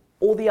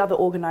all the other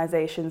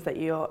organisations that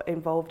you're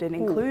involved in,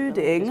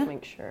 including Just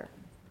make sure.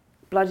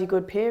 Bloody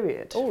Good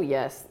Period. Oh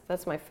yes,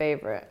 that's my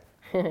favorite.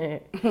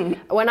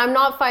 When I'm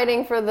not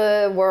fighting for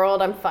the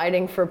world, I'm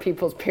fighting for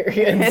people's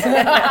periods.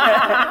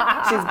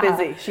 She's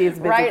busy. She is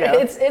busy, right? girl.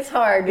 It's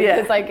hard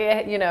because like,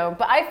 you know,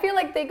 but I feel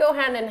like they go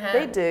hand in hand.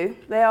 They do.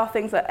 They are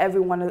things that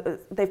everyone,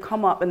 they've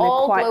come up and All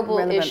they're quite global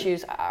relevant.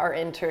 issues are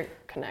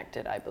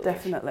interconnected, I believe.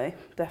 Definitely,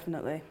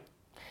 definitely.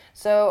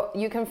 So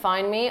you can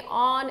find me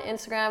on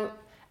Instagram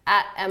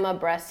at Emma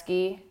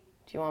Breschi.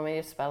 Do you want me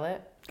to spell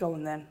it? Go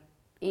on then.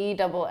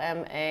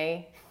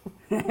 E-double-M-A.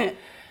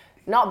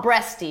 Not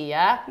breasty,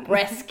 yeah?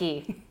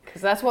 Breschi.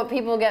 Because that's what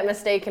people get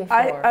mistaken for.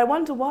 I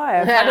wonder why.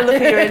 I've had a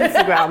look at your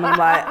Instagram and I'm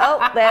like,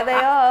 oh, there they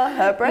are,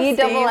 her breasties.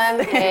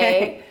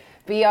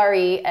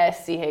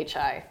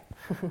 E-double-M-A-B-R-E-S-C-H-I.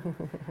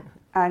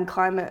 And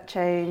climate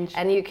change.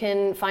 And you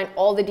can find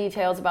all the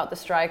details about the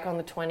strike on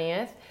the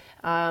 20th.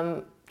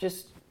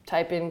 Just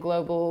type in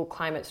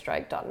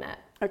globalclimatestrike.net.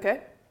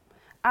 Okay.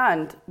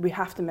 And we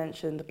have to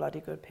mention the Bloody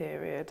Good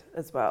Period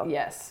as well.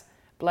 Yes.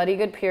 Bloody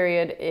Good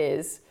Period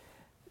is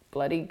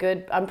Bloody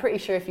Good. I'm pretty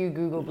sure if you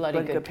Google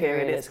Bloody Good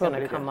Period, it's going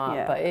to come up.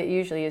 yeah. But it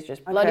usually is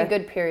just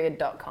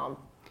bloodygoodperiod.com.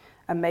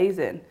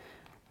 Amazing.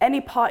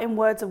 Any parting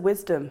words of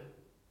wisdom?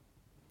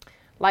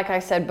 Like I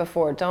said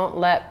before, don't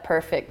let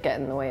perfect get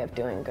in the way of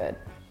doing good.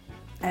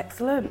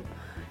 Excellent.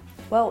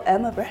 Well,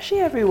 Emma Breschi,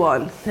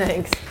 everyone.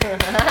 Thanks.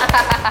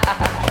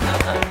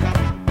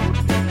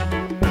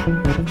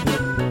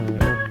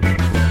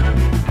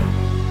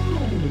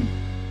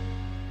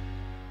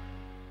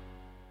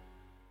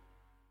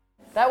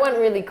 That went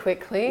really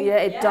quickly. Yeah,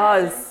 it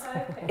does.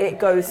 It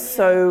goes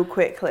so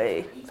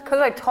quickly. It's because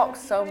I talk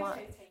so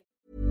much.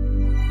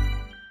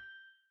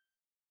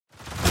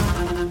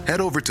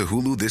 Head over to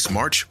Hulu this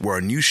March, where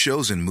our new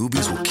shows and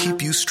movies will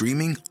keep you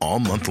streaming all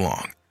month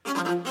long.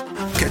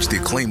 Catch the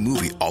acclaimed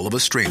movie All of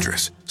Us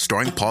Strangers,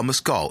 starring Paul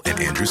Mescal and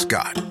Andrew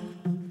Scott.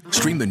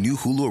 Stream the new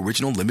Hulu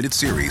original limited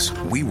series,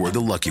 We Were the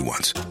Lucky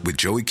Ones, with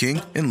Joey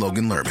King and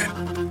Logan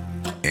Lerman.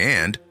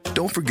 And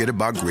don't forget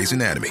about Grey's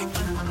Anatomy.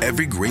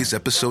 Every Grey's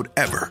episode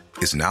ever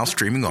is now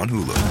streaming on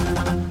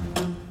Hulu.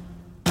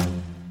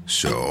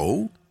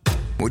 So,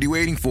 what are you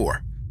waiting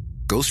for?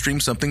 Go stream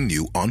something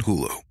new on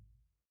Hulu.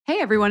 Hey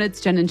everyone,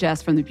 it's Jen and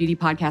Jess from the beauty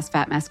podcast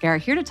Fat Mascara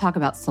here to talk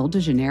about Sol de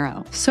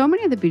Janeiro. So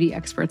many of the beauty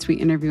experts we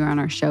interview on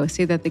our show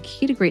say that the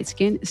key to great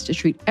skin is to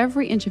treat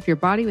every inch of your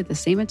body with the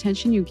same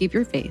attention you give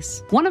your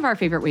face. One of our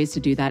favorite ways to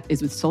do that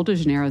is with Sol de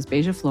Janeiro's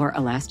Beija Flor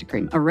Elastic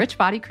Cream, a rich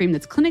body cream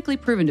that's clinically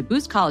proven to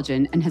boost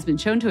collagen and has been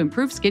shown to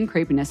improve skin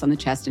crepiness on the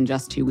chest in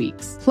just 2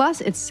 weeks.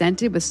 Plus, it's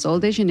scented with Sol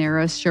de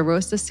Janeiro's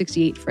Charosta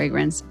 68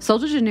 fragrance. Sol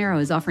de Janeiro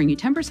is offering you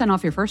 10%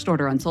 off your first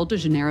order on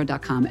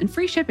soldejaneiro.com and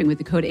free shipping with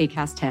the code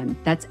ACAST10.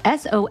 That's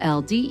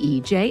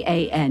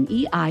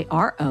SOLDEJANEIRO,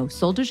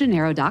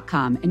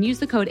 soldejaneiro.com, and use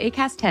the code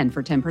ACAST10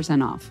 for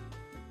 10% off.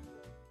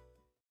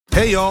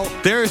 Hey y'all,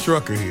 Darius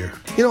Rucker here.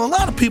 You know, a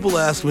lot of people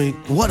ask me,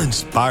 what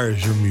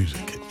inspires your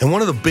music? And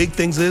one of the big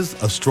things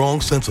is a strong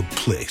sense of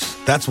place.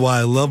 That's why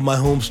I love my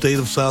home state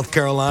of South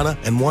Carolina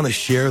and want to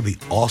share the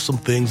awesome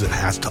things it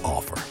has to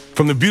offer.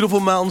 From the beautiful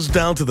mountains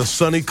down to the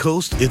sunny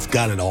coast, it's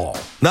got it all.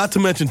 Not to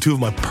mention two of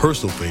my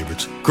personal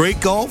favorites, great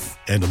golf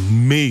and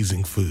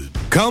amazing food.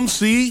 Come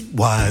see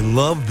why I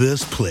love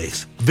this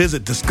place.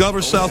 Visit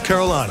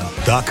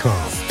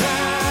discoversouthcarolina.com.